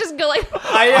 You just go like,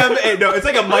 I am no. It's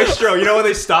like a maestro. You know when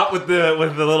they stop with the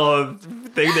little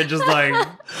thing, they're just like.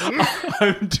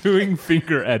 I'm doing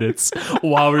finger edits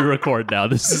while we record now.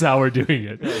 This is how we're doing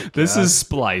it. This is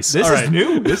Splice. This All is right.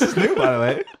 new. This is new, by the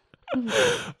way.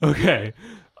 Okay.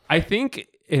 I think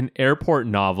an airport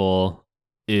novel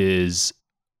is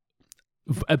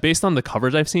based on the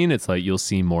covers I've seen, it's like you'll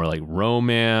see more like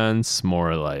romance,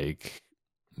 more like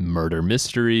murder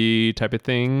mystery type of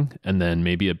thing. And then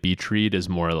maybe a beach read is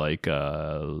more like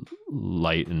a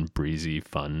light and breezy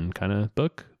fun kind of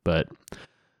book. But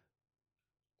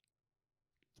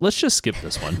let's just skip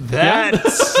this one.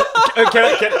 That's.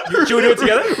 Should we do it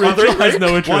together? Rachel has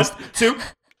no interest. 1, 2.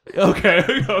 Okay.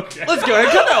 Let's go ahead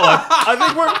and cut that one. I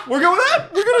think we're going with that.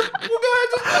 We'll go ahead.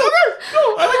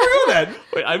 I think we're going with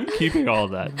that. Wait, I'm keeping all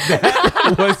of that.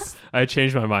 That was I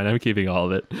changed my mind. I'm keeping all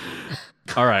of it.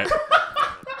 All right.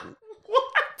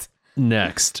 what?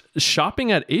 Next,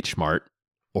 shopping at H Mart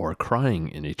or crying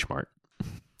in H Mart.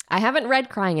 I haven't read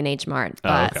Crying in H Mart,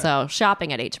 but okay. so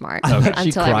shopping at H Mart I actually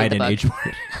until I read cried the in book. H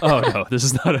Mart. Oh no, this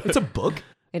is not a. It's a book.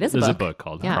 It is There's a a book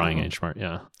called Crying Age Smart.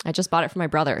 Yeah. I just bought it for my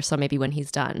brother, so maybe when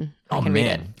he's done, I can read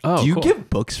it. Do you give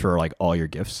books for like all your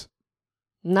gifts?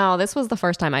 No, this was the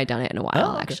first time I'd done it in a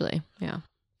while, actually. Yeah.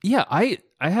 Yeah, I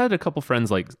had a couple friends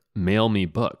like mail me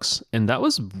books, and that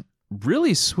was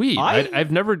really sweet.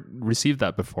 I've never received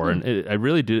that before, and I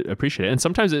really do appreciate it. And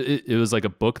sometimes it was like a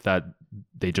book that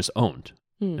they just owned,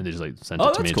 and they just like sent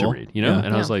it to me to read, you know?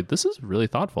 And I was like, this is really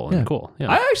thoughtful and cool.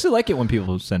 Yeah. I actually like it when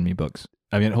people send me books.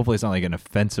 I mean, hopefully it's not like an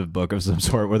offensive book of some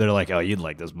sort where they're like, oh, you'd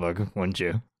like this book, wouldn't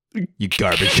you? You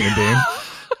garbage human being.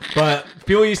 But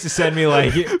people used to send me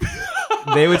like...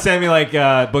 They would send me like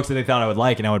books that they thought I would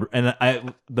like,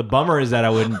 and the bummer is that I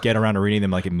wouldn't get around to reading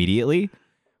them like immediately.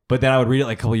 But then I would read it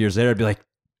like a couple years later. I'd be like,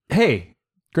 "Hey,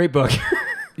 great book."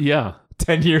 Yeah.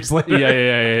 10 years later.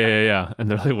 Yeah.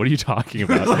 And they're like, "What are you talking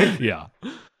about?" Yeah.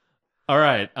 All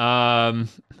right.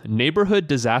 Neighborhood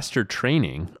disaster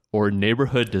training or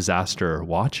neighborhood disaster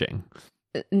watching.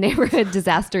 Neighborhood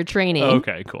disaster training.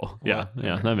 Okay, cool. Yeah,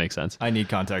 that makes sense. I need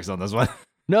context on this one.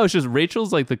 No, it's just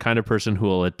Rachel's like the kind of person who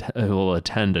will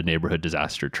attend a neighborhood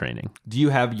disaster training. Do you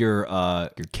have your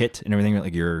kit and everything,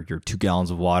 like your 2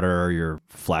 gallons of water, your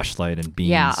flashlight and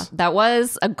beans? Yeah, that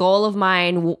was a goal of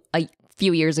mine a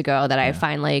few years ago that I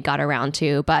finally got around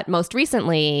to. But most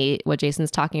recently, what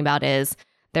Jason's talking about is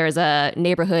there's a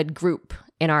neighborhood group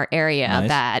in our area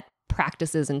that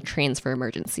practices and trains for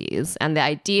emergencies. And the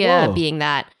idea being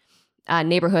that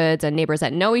neighborhoods and neighbors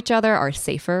that know each other are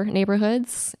safer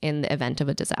neighborhoods in the event of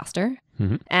a disaster.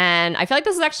 Mm-hmm. And I feel like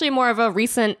this is actually more of a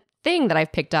recent thing that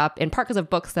I've picked up in part because of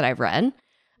books that I've read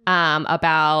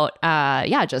about,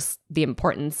 just the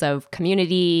importance of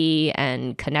community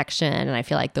and connection. And I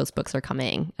feel like those books are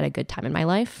coming at a good time in my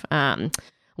life.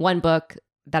 One book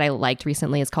that I liked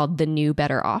recently is called The New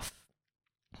Better Off.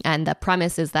 And the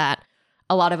premise is that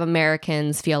a lot of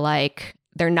Americans feel like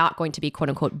they're not going to be quote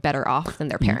unquote better off than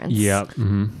their parents. Yeah.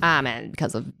 Mm-hmm. And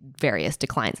because of various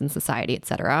declines in society, et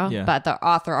cetera. Yeah. But the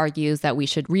author argues that we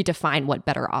should redefine what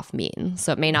better off means.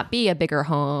 So it may not be a bigger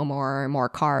home or more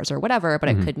cars or whatever, but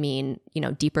it could mean,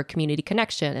 deeper community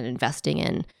connection and investing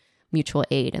in mutual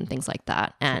aid and things like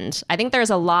that. And I think there's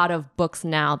a lot of books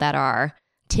now that are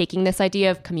taking this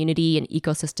idea of community and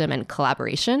ecosystem and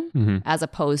collaboration as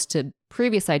opposed to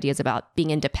previous ideas about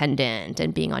being independent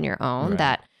and being on your own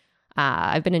that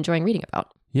I've been enjoying reading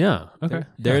about. Yeah. Okay.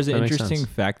 There's an interesting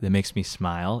fact that makes me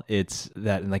smile. It's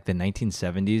that in like the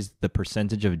 1970s, the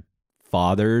percentage of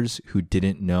fathers who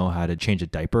didn't know how to change a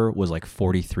diaper was like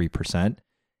 43%.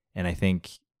 And I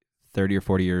think 30 or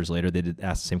 40 years later, they did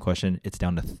ask the same question. It's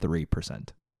down to 3%.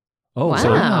 Oh, wow.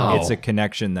 So it's a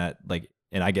connection that like,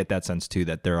 and I get that sense too,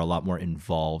 that there are a lot more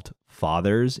involved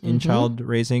fathers in child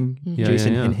raising.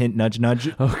 Jason, hint, nudge,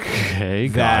 nudge. Okay,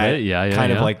 got it. Yeah.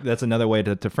 Kind of like, that's another way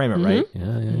to frame it, right?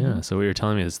 Yeah. So what you're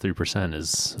telling me is 3%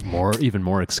 is even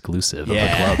more exclusive of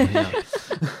a club.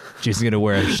 Jason's going to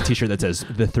wear a t-shirt that says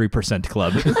the 3%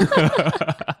 Club.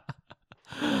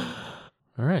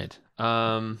 All right.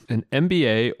 An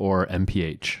MBA or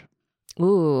MPH?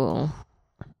 Ooh,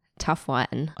 tough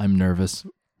one. I'm nervous.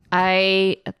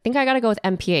 I think I got to go with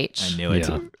MPH. I knew it.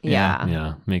 Yeah.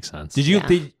 Yeah, makes sense. Did you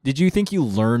think you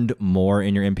learned more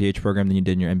in your MPH program than you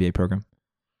did in your MBA program?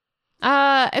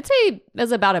 I'd say it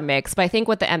was about a mix, but I think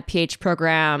with the MPH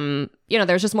program,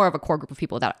 there's just more of a core group of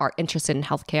people that are interested in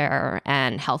healthcare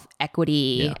and health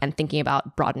equity and thinking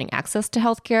about broadening access to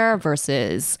healthcare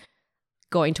versus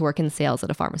going to work in sales at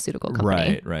a pharmaceutical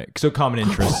company. Right. So common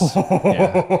interests.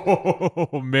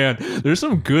 Oh man, there's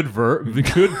some good burns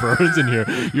in here.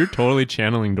 You're totally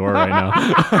channeling Dora right now.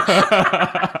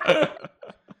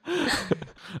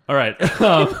 All right.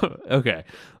 Okay.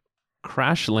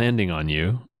 Crash landing on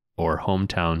you or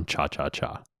hometown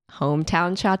cha-cha-cha?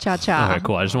 Hometown cha-cha-cha. Okay,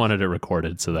 cool. I just wanted it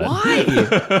recorded so that... Why?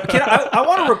 I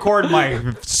want to record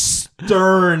my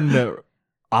stern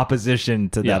opposition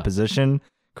to that position.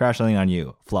 Crash landing on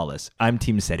you. Flawless. I'm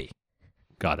Team SETI.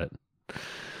 Got it.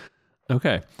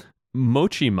 Okay.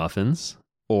 Mochi muffins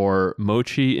or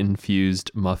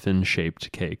mochi-infused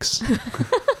muffin-shaped cakes?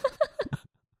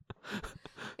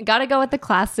 Gotta go with the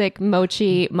classic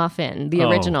mochi muffin, the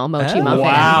original mochi muffin.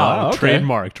 Wow. Okay.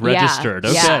 Trademarked, registered.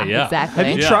 Okay, yeah. Exactly.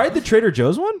 Have you tried the Trader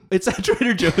Joe's one? It's at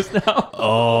Trader Joe's now.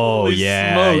 Oh, Holy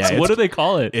smokes. What do they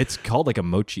call it? It's called like a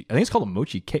mochi. I think it's called a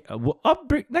mochi cake. I'll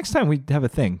bring, next time we have a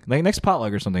thing, like next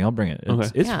potluck or something, I'll bring it.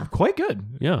 It's quite good.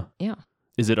 Yeah. Yeah.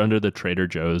 Is it under the Trader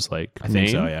Joe's name? I think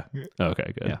so, yeah.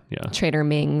 Okay, good. Yeah. Trader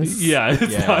Ming's. Yeah,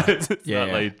 it's not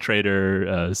like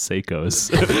Trader Seiko's.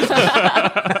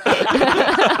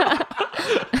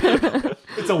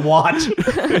 It's a watch.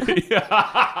 Yeah,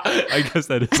 I guess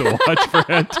that is a watch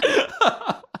brand.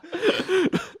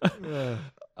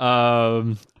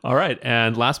 All right.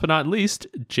 And last but not least,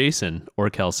 Jason or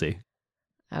Kelcey.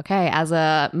 Okay, as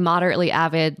a moderately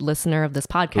avid listener of this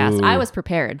podcast, I was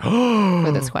prepared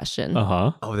for this question.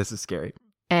 Uh-huh. Oh, this is scary.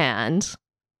 And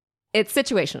it's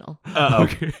situational.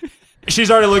 Okay.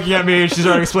 She's already looking at me. She's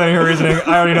already explaining her reasoning.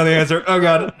 I already know the answer. Oh,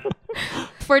 God.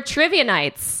 For trivia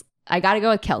nights, I got to go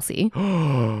with Kelcey.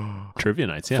 Trivia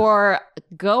nights, yeah. For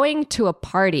going to a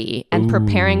party and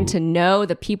preparing to know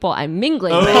the people I'm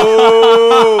mingling with,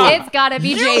 it's got to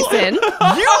be Jason.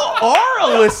 You are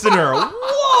a listener.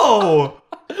 Whoa.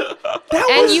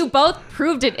 You both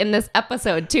proved it in this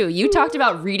episode, too. You talked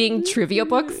about reading trivia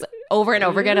books over and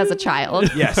over again as a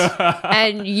child. Yes.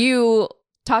 And you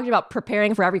talked about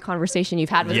preparing for every conversation you've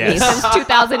had with me since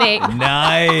 2008.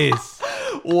 Nice.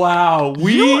 Wow.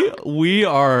 We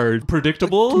are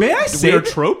predictable. May I say we are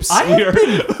tropes? I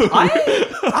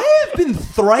have been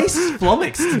thrice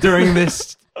flummoxed during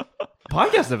this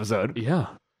podcast episode. Yeah.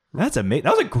 That's amazing.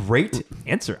 That was a great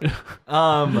answer.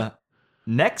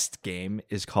 Next game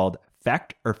is called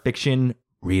Fact or Fiction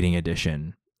Reading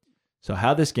Edition. So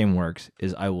how this game works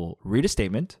is I will read a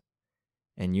statement,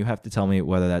 and you have to tell me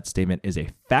whether that statement is a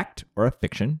fact or a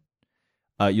fiction.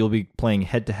 You'll be playing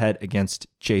head-to-head against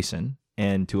Jason,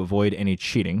 and to avoid any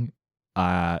cheating,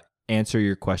 answer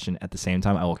your question at the same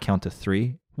time. I will count to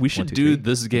 3. We should 1, 2, do 3.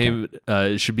 this game.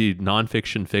 It should be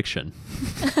nonfiction fiction.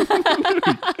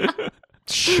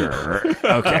 Sure.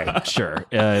 Okay. Sure.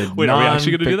 Wait, are we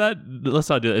actually going to do that? Let's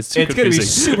not do it. It's too confusing.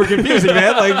 It's going to be super confusing,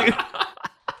 man. Like,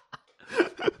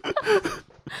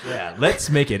 yeah. Let's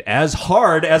make it as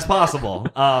hard as possible.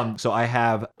 So I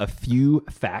have a few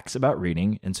facts about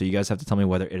reading, and so you guys have to tell me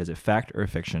whether it is a fact or a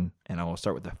fiction. And I will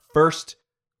start with the first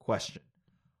question.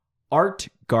 Art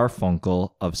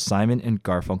Garfunkel of Simon and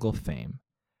Garfunkel fame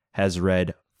has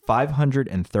read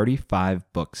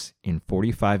 535 books in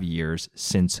 45 years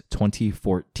since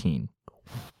 2014.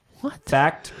 What?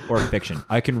 Fact or fiction?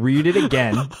 I can read it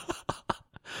again.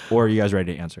 Or are you guys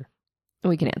ready to answer?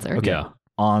 We can answer. Okay. Yeah.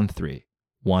 On 3.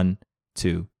 1,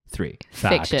 2, 3.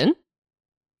 Fact. Fiction.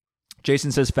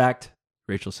 Jason says fact.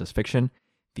 Rachel says fiction.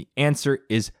 The answer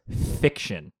is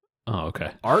fiction. Oh,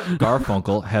 okay. Art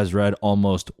Garfunkel has read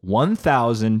almost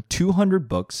 1,200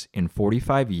 books in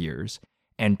 45 years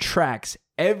and tracks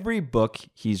every book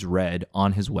he's read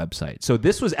on his website. So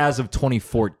this was as of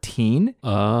 2014.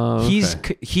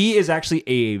 Okay. He is actually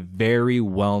a very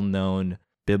well-known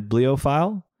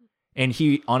bibliophile, and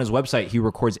he on his website he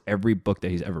records every book that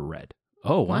he's ever read.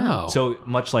 Oh, wow. So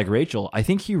much like Rachel, I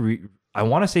think I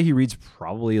want to say he reads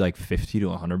probably like 50 to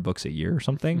 100 books a year or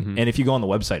something. Mm-hmm. And if you go on the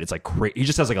website, it's like great. He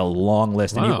just has like a long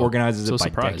list and he organizes it by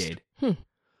decade.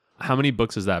 How many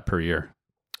books is that per year?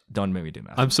 Don't make me do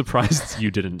math. I'm surprised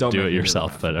you didn't do it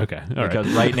yourself, but okay. All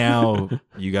because right now,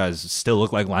 you guys still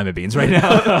look like lima beans right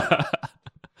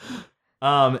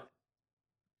now.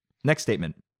 Next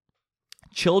statement.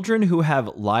 Children who have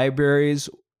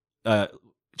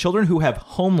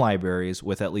home libraries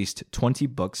with at least 20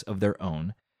 books of their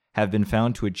own have been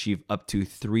found to achieve up to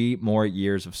 3 more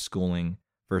years of schooling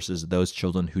versus those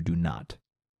children who do not.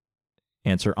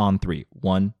 Answer on 3.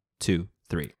 1, 2,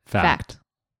 3. Fact.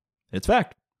 It's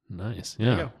fact. Nice.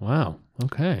 Yeah. Wow.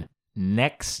 Okay.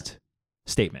 Next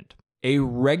statement. A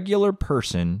regular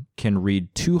person can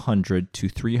read 200 to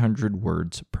 300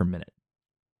 words per minute.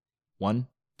 1,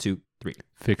 2, 3.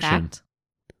 Fiction. Fact.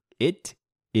 It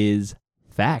is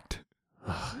fact.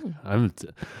 I'm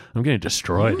getting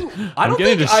destroyed. I don't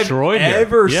getting think destroyed I've here.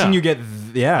 ever seen you get.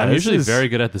 I'm usually very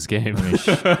good at this game.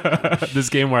 This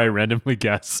game where I randomly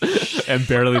guess and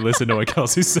barely listen to what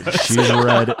Kelcey says.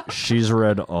 She's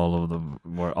read all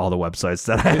the websites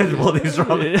that I had pulled these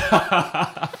from.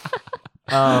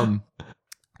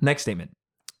 Next statement.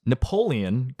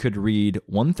 Napoleon could read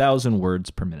 1,000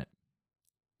 words per minute.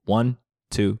 1,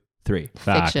 2, 3.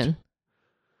 Fact. Fiction.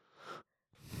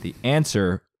 The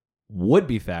answer would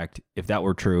be fact if that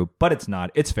were true, but it's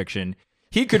not. It's fiction.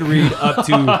 He could read up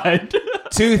to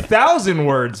 2,000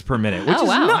 words per minute, which is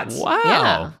nuts.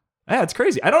 Wow. Yeah, it's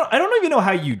crazy. I don't even know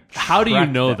how you. How do you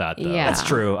know that though? Yeah. That's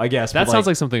true, I guess. That sounds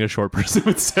like something a short person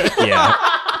would say. Yeah.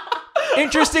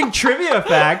 Interesting trivia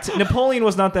fact: Napoleon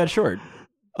was not that short.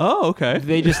 Oh, okay.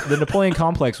 The Napoleon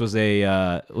complex was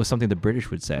something the British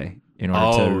would say in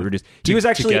order to reduce. He was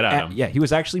actually he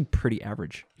was actually pretty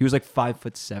average. He was like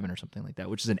 5'7" or something like that,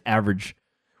 which is average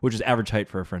height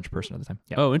for a French person at the time.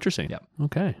 Yeah. Oh, interesting. Yeah.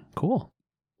 Okay. Cool.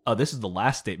 Oh, this is the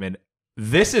last statement.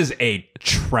 This is a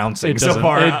trouncing so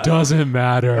far. It doesn't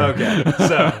matter. Okay,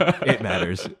 so it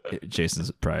matters.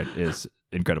 Jason's pride is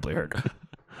incredibly hurt.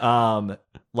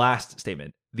 Last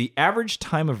statement. The average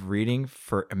time of reading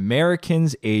for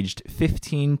Americans aged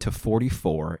 15 to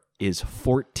 44 is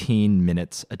 14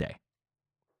 minutes a day.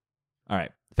 All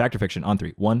right. Fact or fiction on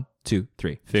 3. 1, 2,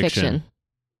 3. Fiction.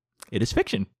 It is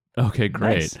fiction. Okay,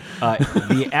 great. Nice.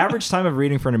 The average time of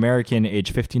reading for an American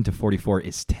aged 15 to 44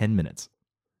 is 10 minutes.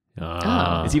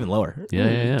 It's even lower.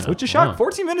 Yeah. Which is shocking.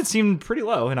 14 minutes seemed pretty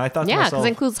low, and I thought to myself... because it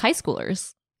includes high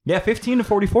schoolers. Yeah, 15 to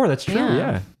 44. That's true,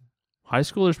 yeah. High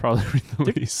schoolers probably read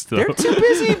the least, though. They're too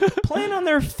busy playing on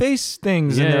their face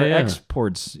things and their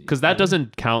exports. Because that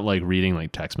doesn't count like reading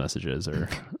like text messages or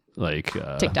like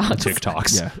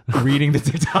TikToks. Yeah, reading the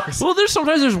TikToks. Well,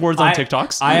 there's words on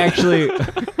TikToks. I actually...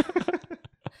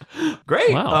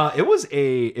 Great. Wow. It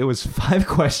was 5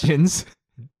 questions.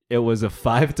 It was a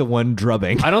 5-1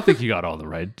 drubbing. I don't think you got all of them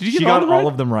right. Did you She get got all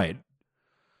of them right.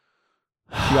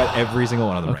 She got every single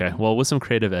one of them right. Okay, well, with some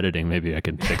creative editing, maybe I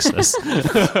can fix this.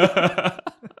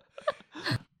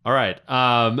 All right.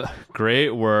 Great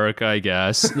work, I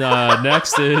guess.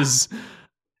 Next is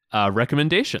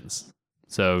recommendations.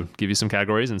 So give you some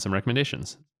categories and some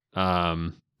recommendations.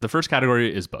 The first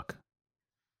category is book.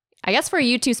 I guess for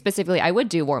you two specifically, I would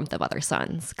do Warmth of Other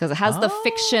Suns because it has the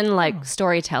fiction like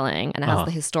storytelling and it has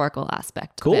the historical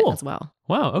aspect of it as well.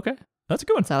 Wow, okay. That's a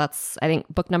good one. So that's, I think,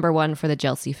 book number 1 for the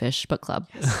Jelceyfish book club.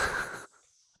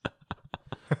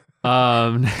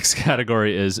 Next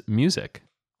category is music.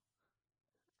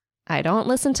 I don't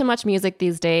listen to much music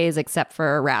these days except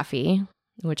for Raffi,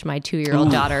 which my 2-year-old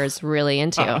daughter is really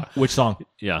into. Which song?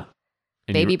 Yeah.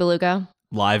 And Baby Beluga.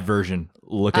 Live version.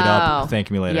 Look it up. Thank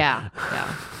me later. Yeah.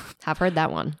 Have heard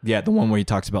that one. Yeah, the one where he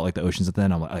talks about like the oceans at the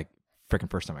end. I'm like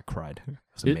freaking first time I cried. It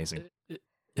was amazing.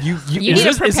 You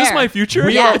is this my future?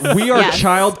 We are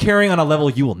child caring on a level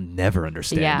you will never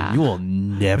understand. Yeah. You will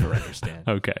never understand.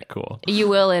 Okay, cool. You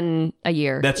will in a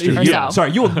year. That's true. Or so.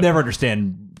 Sorry, you will never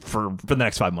understand for the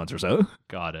next 5 months or so.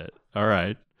 Got it. All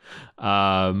right.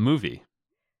 Movie.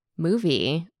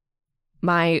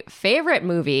 My favorite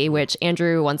movie, which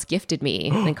Andrew once gifted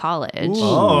me in college,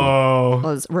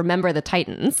 was Remember the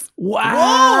Titans.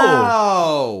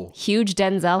 Wow. Huge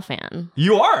Denzel fan.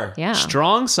 You are? Yeah.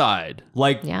 Strong side.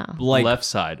 Like left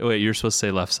side. Oh, wait, you're supposed to say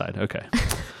left side. Okay.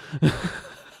 I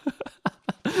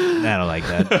don't like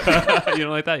that. You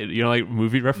don't like that? You don't like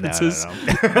movie references? No.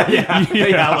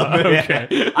 Yeah.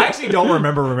 Okay. I actually don't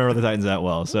remember the Titans that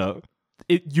well, so...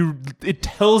 It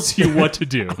tells you what to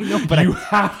do. I know, but you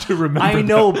have to remember. I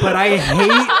know, but I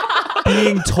hate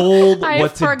being told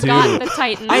what to do. I forgot the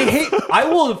Titans. I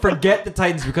will forget the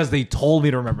Titans because they told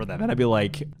me to remember them, and I'd be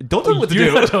like, "Don't tell me what to do."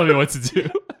 You're not telling me what to do.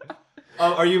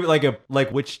 Are you like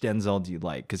which Denzel do you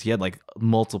like? Because he had like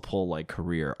multiple like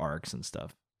career arcs and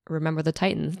stuff. Remember the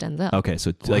Titans, Denzel. Okay,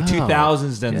 so like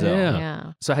 2000s Denzel.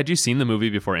 Yeah. So had you seen the movie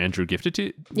before Andrew gifted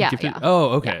it? Yeah.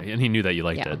 Oh, okay. Yeah. And he knew that you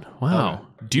liked it. Oh. Wow.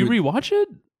 Do you rewatch it?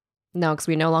 No, because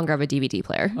we no longer have a DVD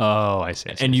player. Oh, I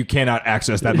see. And you cannot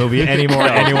access that movie anymore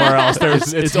anywhere else.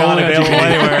 It's not only available on DVD.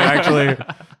 anywhere, actually.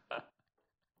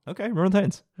 Okay, remember the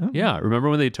Titans. Oh. Yeah, remember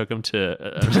when they took him to...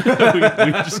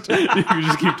 we just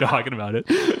keep talking about it.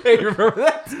 Hey, remember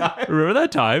that time? Remember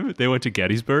that time they went to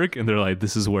Gettysburg and they're like,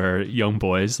 this is where young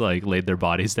boys like laid their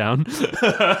bodies down.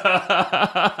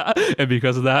 And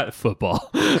because of that, football.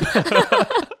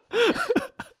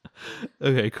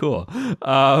 Okay, cool.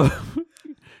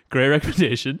 Great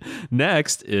recommendation.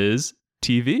 Next is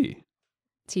TV.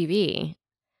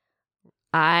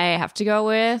 I have to go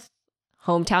with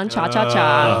Hometown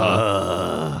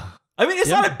Cha-Cha-Cha. I mean, it's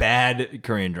not a bad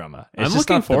Korean drama. I'm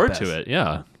looking forward to it.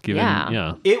 Yeah.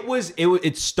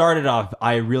 It started off,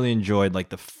 I really enjoyed like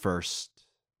the first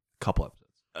couple episodes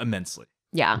immensely.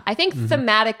 Yeah. I think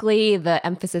thematically, the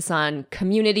emphasis on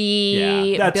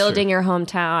community, building your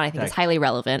hometown, I think is highly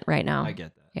relevant right now. I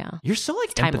get that. Yeah. You're so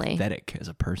like timely. empathetic as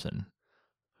a person.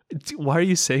 Why are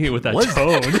you saying it with that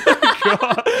tone?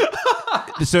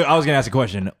 So I was going to ask a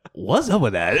question. What's up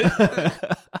with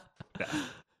that?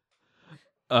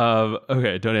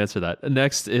 Okay, don't answer that.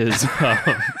 Next is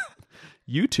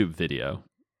YouTube video.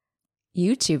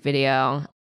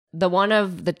 The one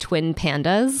of the twin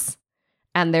pandas.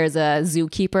 And there's a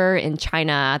zookeeper in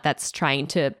China that's trying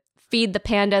to feed the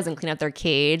pandas and clean up their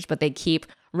cage, but they keep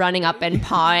running up and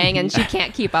pawing, and she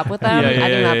can't keep up with them. I think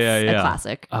that's a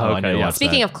classic. Oh, okay.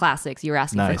 Speaking of classics, you were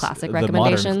asking for classic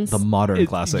recommendations. The modern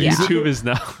classic. YouTube is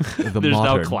now there's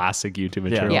now classic YouTube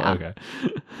material. Yeah. Okay.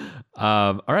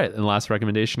 All right, and the last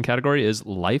recommendation category is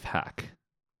life hack.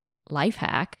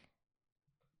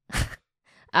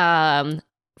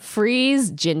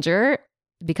 Freeze ginger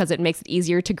because it makes it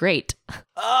easier to grate.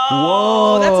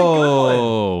 Oh, that's a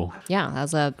good one. Yeah, that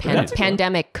was a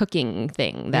pandemic cooking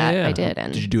thing that I did.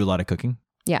 And did you do a lot of cooking?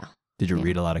 Yeah. Did you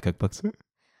read a lot of cookbooks?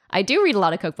 I do read a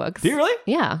lot of cookbooks. Do you really?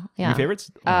 Yeah. Your favorites?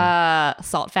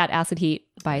 Salt, Fat, Acid, Heat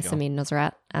by Samin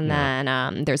Nosrat. And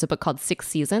then there's a book called 6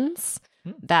 Seasons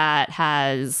that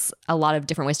has a lot of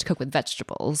different ways to cook with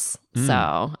vegetables.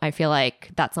 So I feel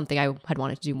like that's something I had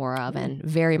wanted to do more of and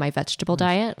vary my vegetable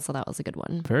diet. So that was a good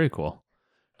one. Very cool.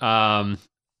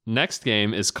 Next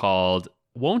game is called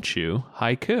Won't You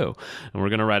Haiku. And we're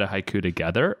going to write a haiku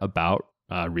together about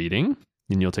reading.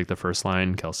 And you'll take the first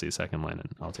line, Kelcey second line, and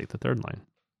I'll take the third line.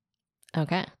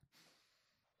 Okay.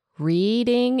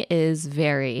 Reading is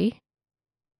very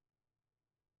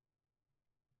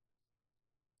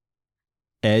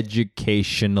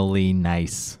educationally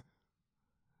nice.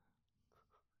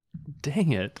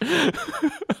 Dang it.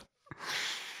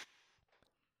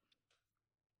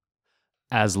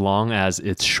 As long as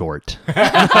it's short.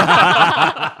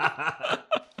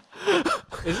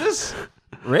 Is this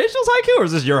Rachel's haiku or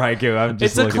is this your haiku? I'm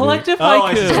just It's a collective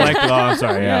haiku. It's a collective. Oh, I'm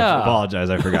sorry. Yeah. Yeah. Apologize.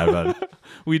 I forgot about it.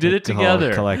 We did it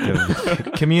together.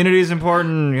 Collective. Community is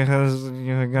important because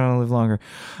you're going to live longer.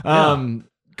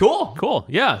 Cool.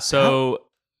 Yeah. So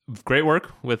great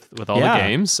work with all the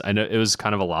games. I know it was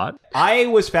kind of a lot. I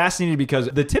was fascinated because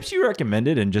the tips you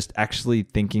recommended and just actually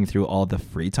thinking through all the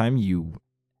free time you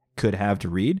could have to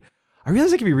read, I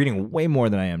realized I could be reading way more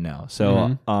than I am now.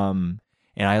 So,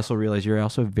 and I also realized you're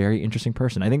also a very interesting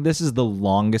person. I think this is the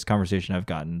longest conversation I've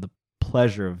gotten the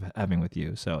pleasure of having with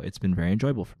you. So it's been very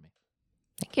enjoyable for me.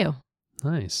 Thank you.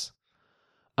 Nice.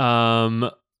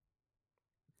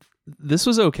 This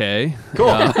was okay.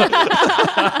 Cool.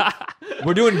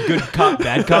 We're doing good cop,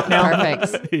 bad cop now.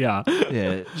 Perfect. Yeah.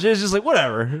 Yeah. Just like,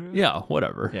 whatever. Yeah,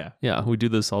 whatever. Yeah. Yeah, we do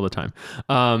this all the time.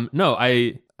 No,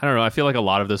 I don't know. I feel like a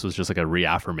lot of this was just like a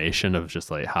reaffirmation of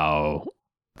just like how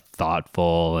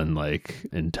thoughtful and like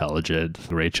intelligent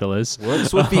Rachel is.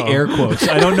 What's with the air quotes?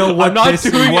 I don't know what I'm not this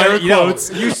doing what, air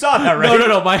quotes. You saw that, right?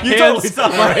 No. My You hands, totally saw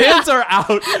that, right? hands are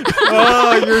out.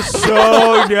 Oh, you're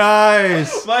so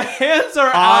nice. My hands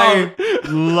are I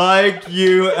out. like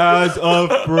you as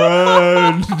a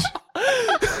friend.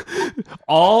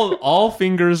 All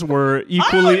fingers were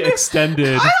equally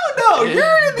extended. I don't know.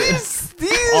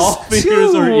 These all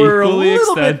fingers two are were equally a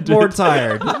little extended. bit more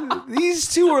tired.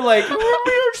 These two were like,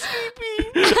 we're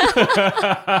sleepy.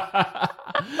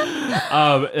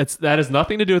 That has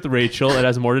nothing to do with Rachel. It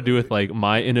has more to do with like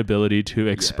my inability to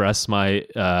express my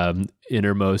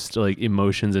innermost like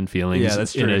emotions and feelings Yeah,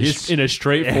 that's true. in a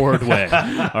straightforward way.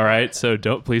 All right, so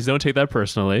please don't take that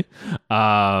personally.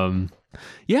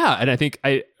 Yeah, and I think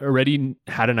I already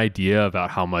had an idea about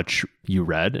how much you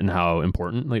read and how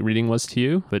important like reading was to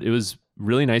you, but it was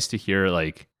really nice to hear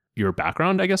like your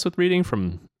background, I guess, with reading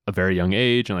from a very young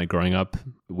age and like growing up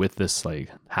with this like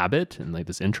habit and like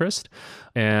this interest.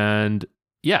 And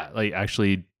yeah, like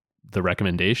actually the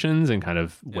recommendations and kind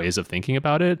of ways of thinking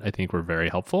about it, I think were very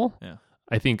helpful. Yeah.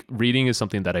 I think reading is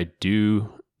something that I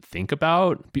do think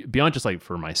about beyond just like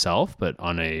for myself, but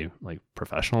on a like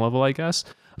professional level, I guess.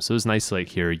 So it was nice to like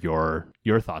hear your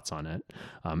thoughts on it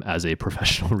as a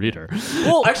professional reader.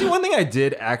 Well, actually, one thing I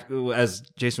did as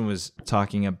Jason was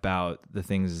talking about the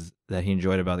things that he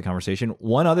enjoyed about the conversation,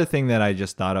 one other thing that I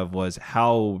just thought of was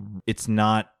how it's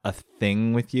not a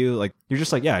thing with you. Like you're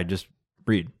just like, yeah, I just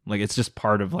read. Like it's just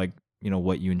part of like, you know,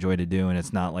 what you enjoy to do. And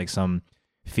it's not like some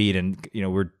feed and, you know,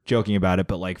 we're joking about it.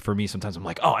 But like for me, sometimes I'm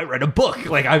like, oh, I read a book.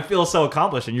 Like I feel so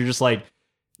accomplished. And you're just like,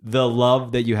 the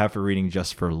love that you have for reading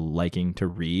just for liking to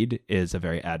read is a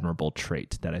very admirable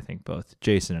trait that I think both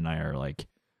Jason and I are like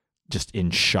just in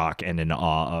shock and in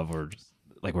awe of. Or just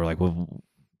like, we're like, well,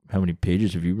 how many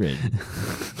pages have you read?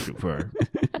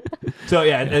 So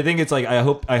yeah, I think it's like, I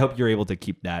hope you're able to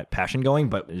keep that passion going,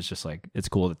 but it's just like, it's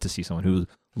cool to see someone who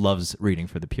loves reading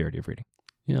for the purity of reading.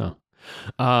 Yeah.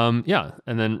 Yeah.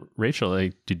 And then Rachel,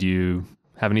 like, did you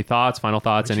have any thoughts, final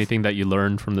thoughts, anything that you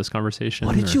learned from this conversation?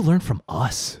 What did you learn from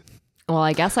us? Well,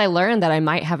 I guess I learned that I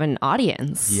might have an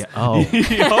audience. Yeah. Oh.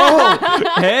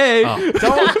 Hey.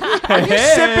 Don't.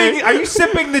 Are you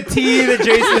sipping the tea that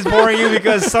Jason is pouring you?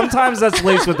 Because sometimes that's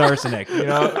laced with arsenic. You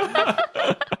know.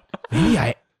 Maybe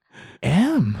I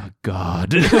am a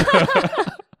god.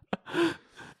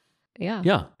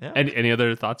 Yeah. Any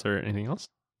other thoughts or anything else?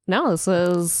 No, this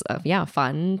was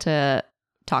fun to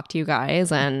talk to you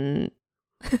guys, and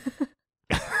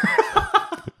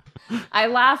I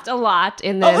laughed a lot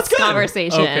in this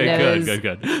conversation. Okay, it was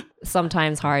good.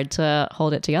 sometimes hard to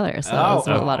hold it together, so it was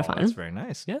a lot of fun. That's very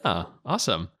nice. Yeah,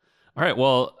 awesome. All right,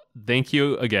 well, thank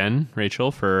you again,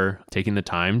 Rachel, for taking the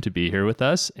time to be here with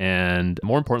us, and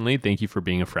more importantly, thank you for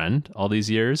being a friend all these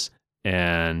years,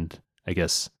 and I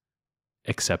guess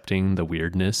accepting the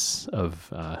weirdness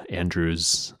of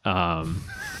Andrew's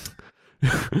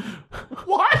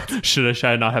What? Should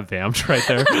I not have vamped right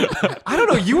there? I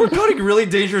don't know. You were getting really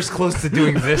dangerous close to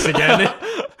doing this again.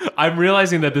 I'm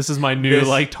realizing that this is my new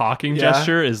talking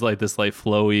gesture is like this like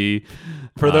flowy.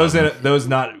 For those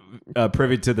not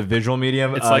privy to the visual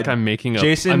medium, it's like I'm making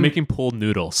pulled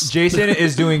noodles. Jason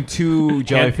is doing two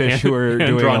jellyfish who are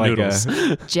doing like noodles.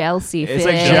 Jelceyfish. It's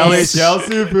like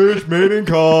jellyfish made in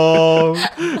Kong.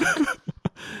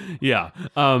 Yeah.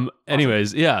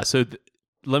 Anyways, yeah. So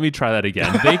let me try that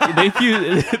again. Thank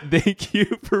you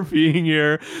for being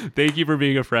here. Thank you for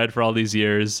being a friend for all these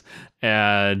years,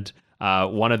 and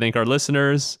want to thank our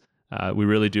listeners. We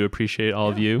really do appreciate all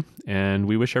of you, and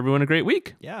we wish everyone a great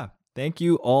week. Yeah. Thank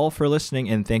you all for listening,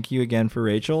 and thank you again for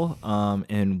Rachel.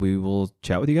 And we will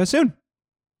chat with you guys soon.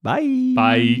 Bye.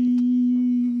 Bye.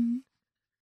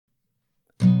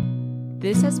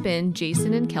 This has been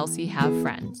Jason and Kelcey Have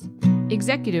Friends.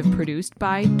 Executive produced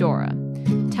by Dora.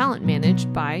 Talent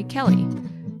managed by Kelly.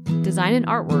 Design and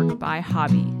artwork by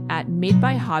Hobby at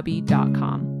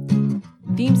madebyhobby.com.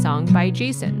 Theme song by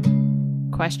Jason.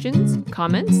 Questions?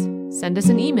 Comments? Send us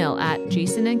an email at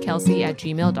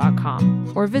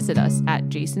jasonandkelcey@gmail.com or visit us at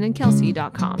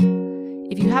jasonandkelcey.com.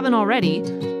 If you haven't already,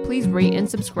 please rate and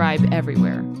subscribe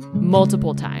everywhere,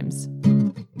 multiple times.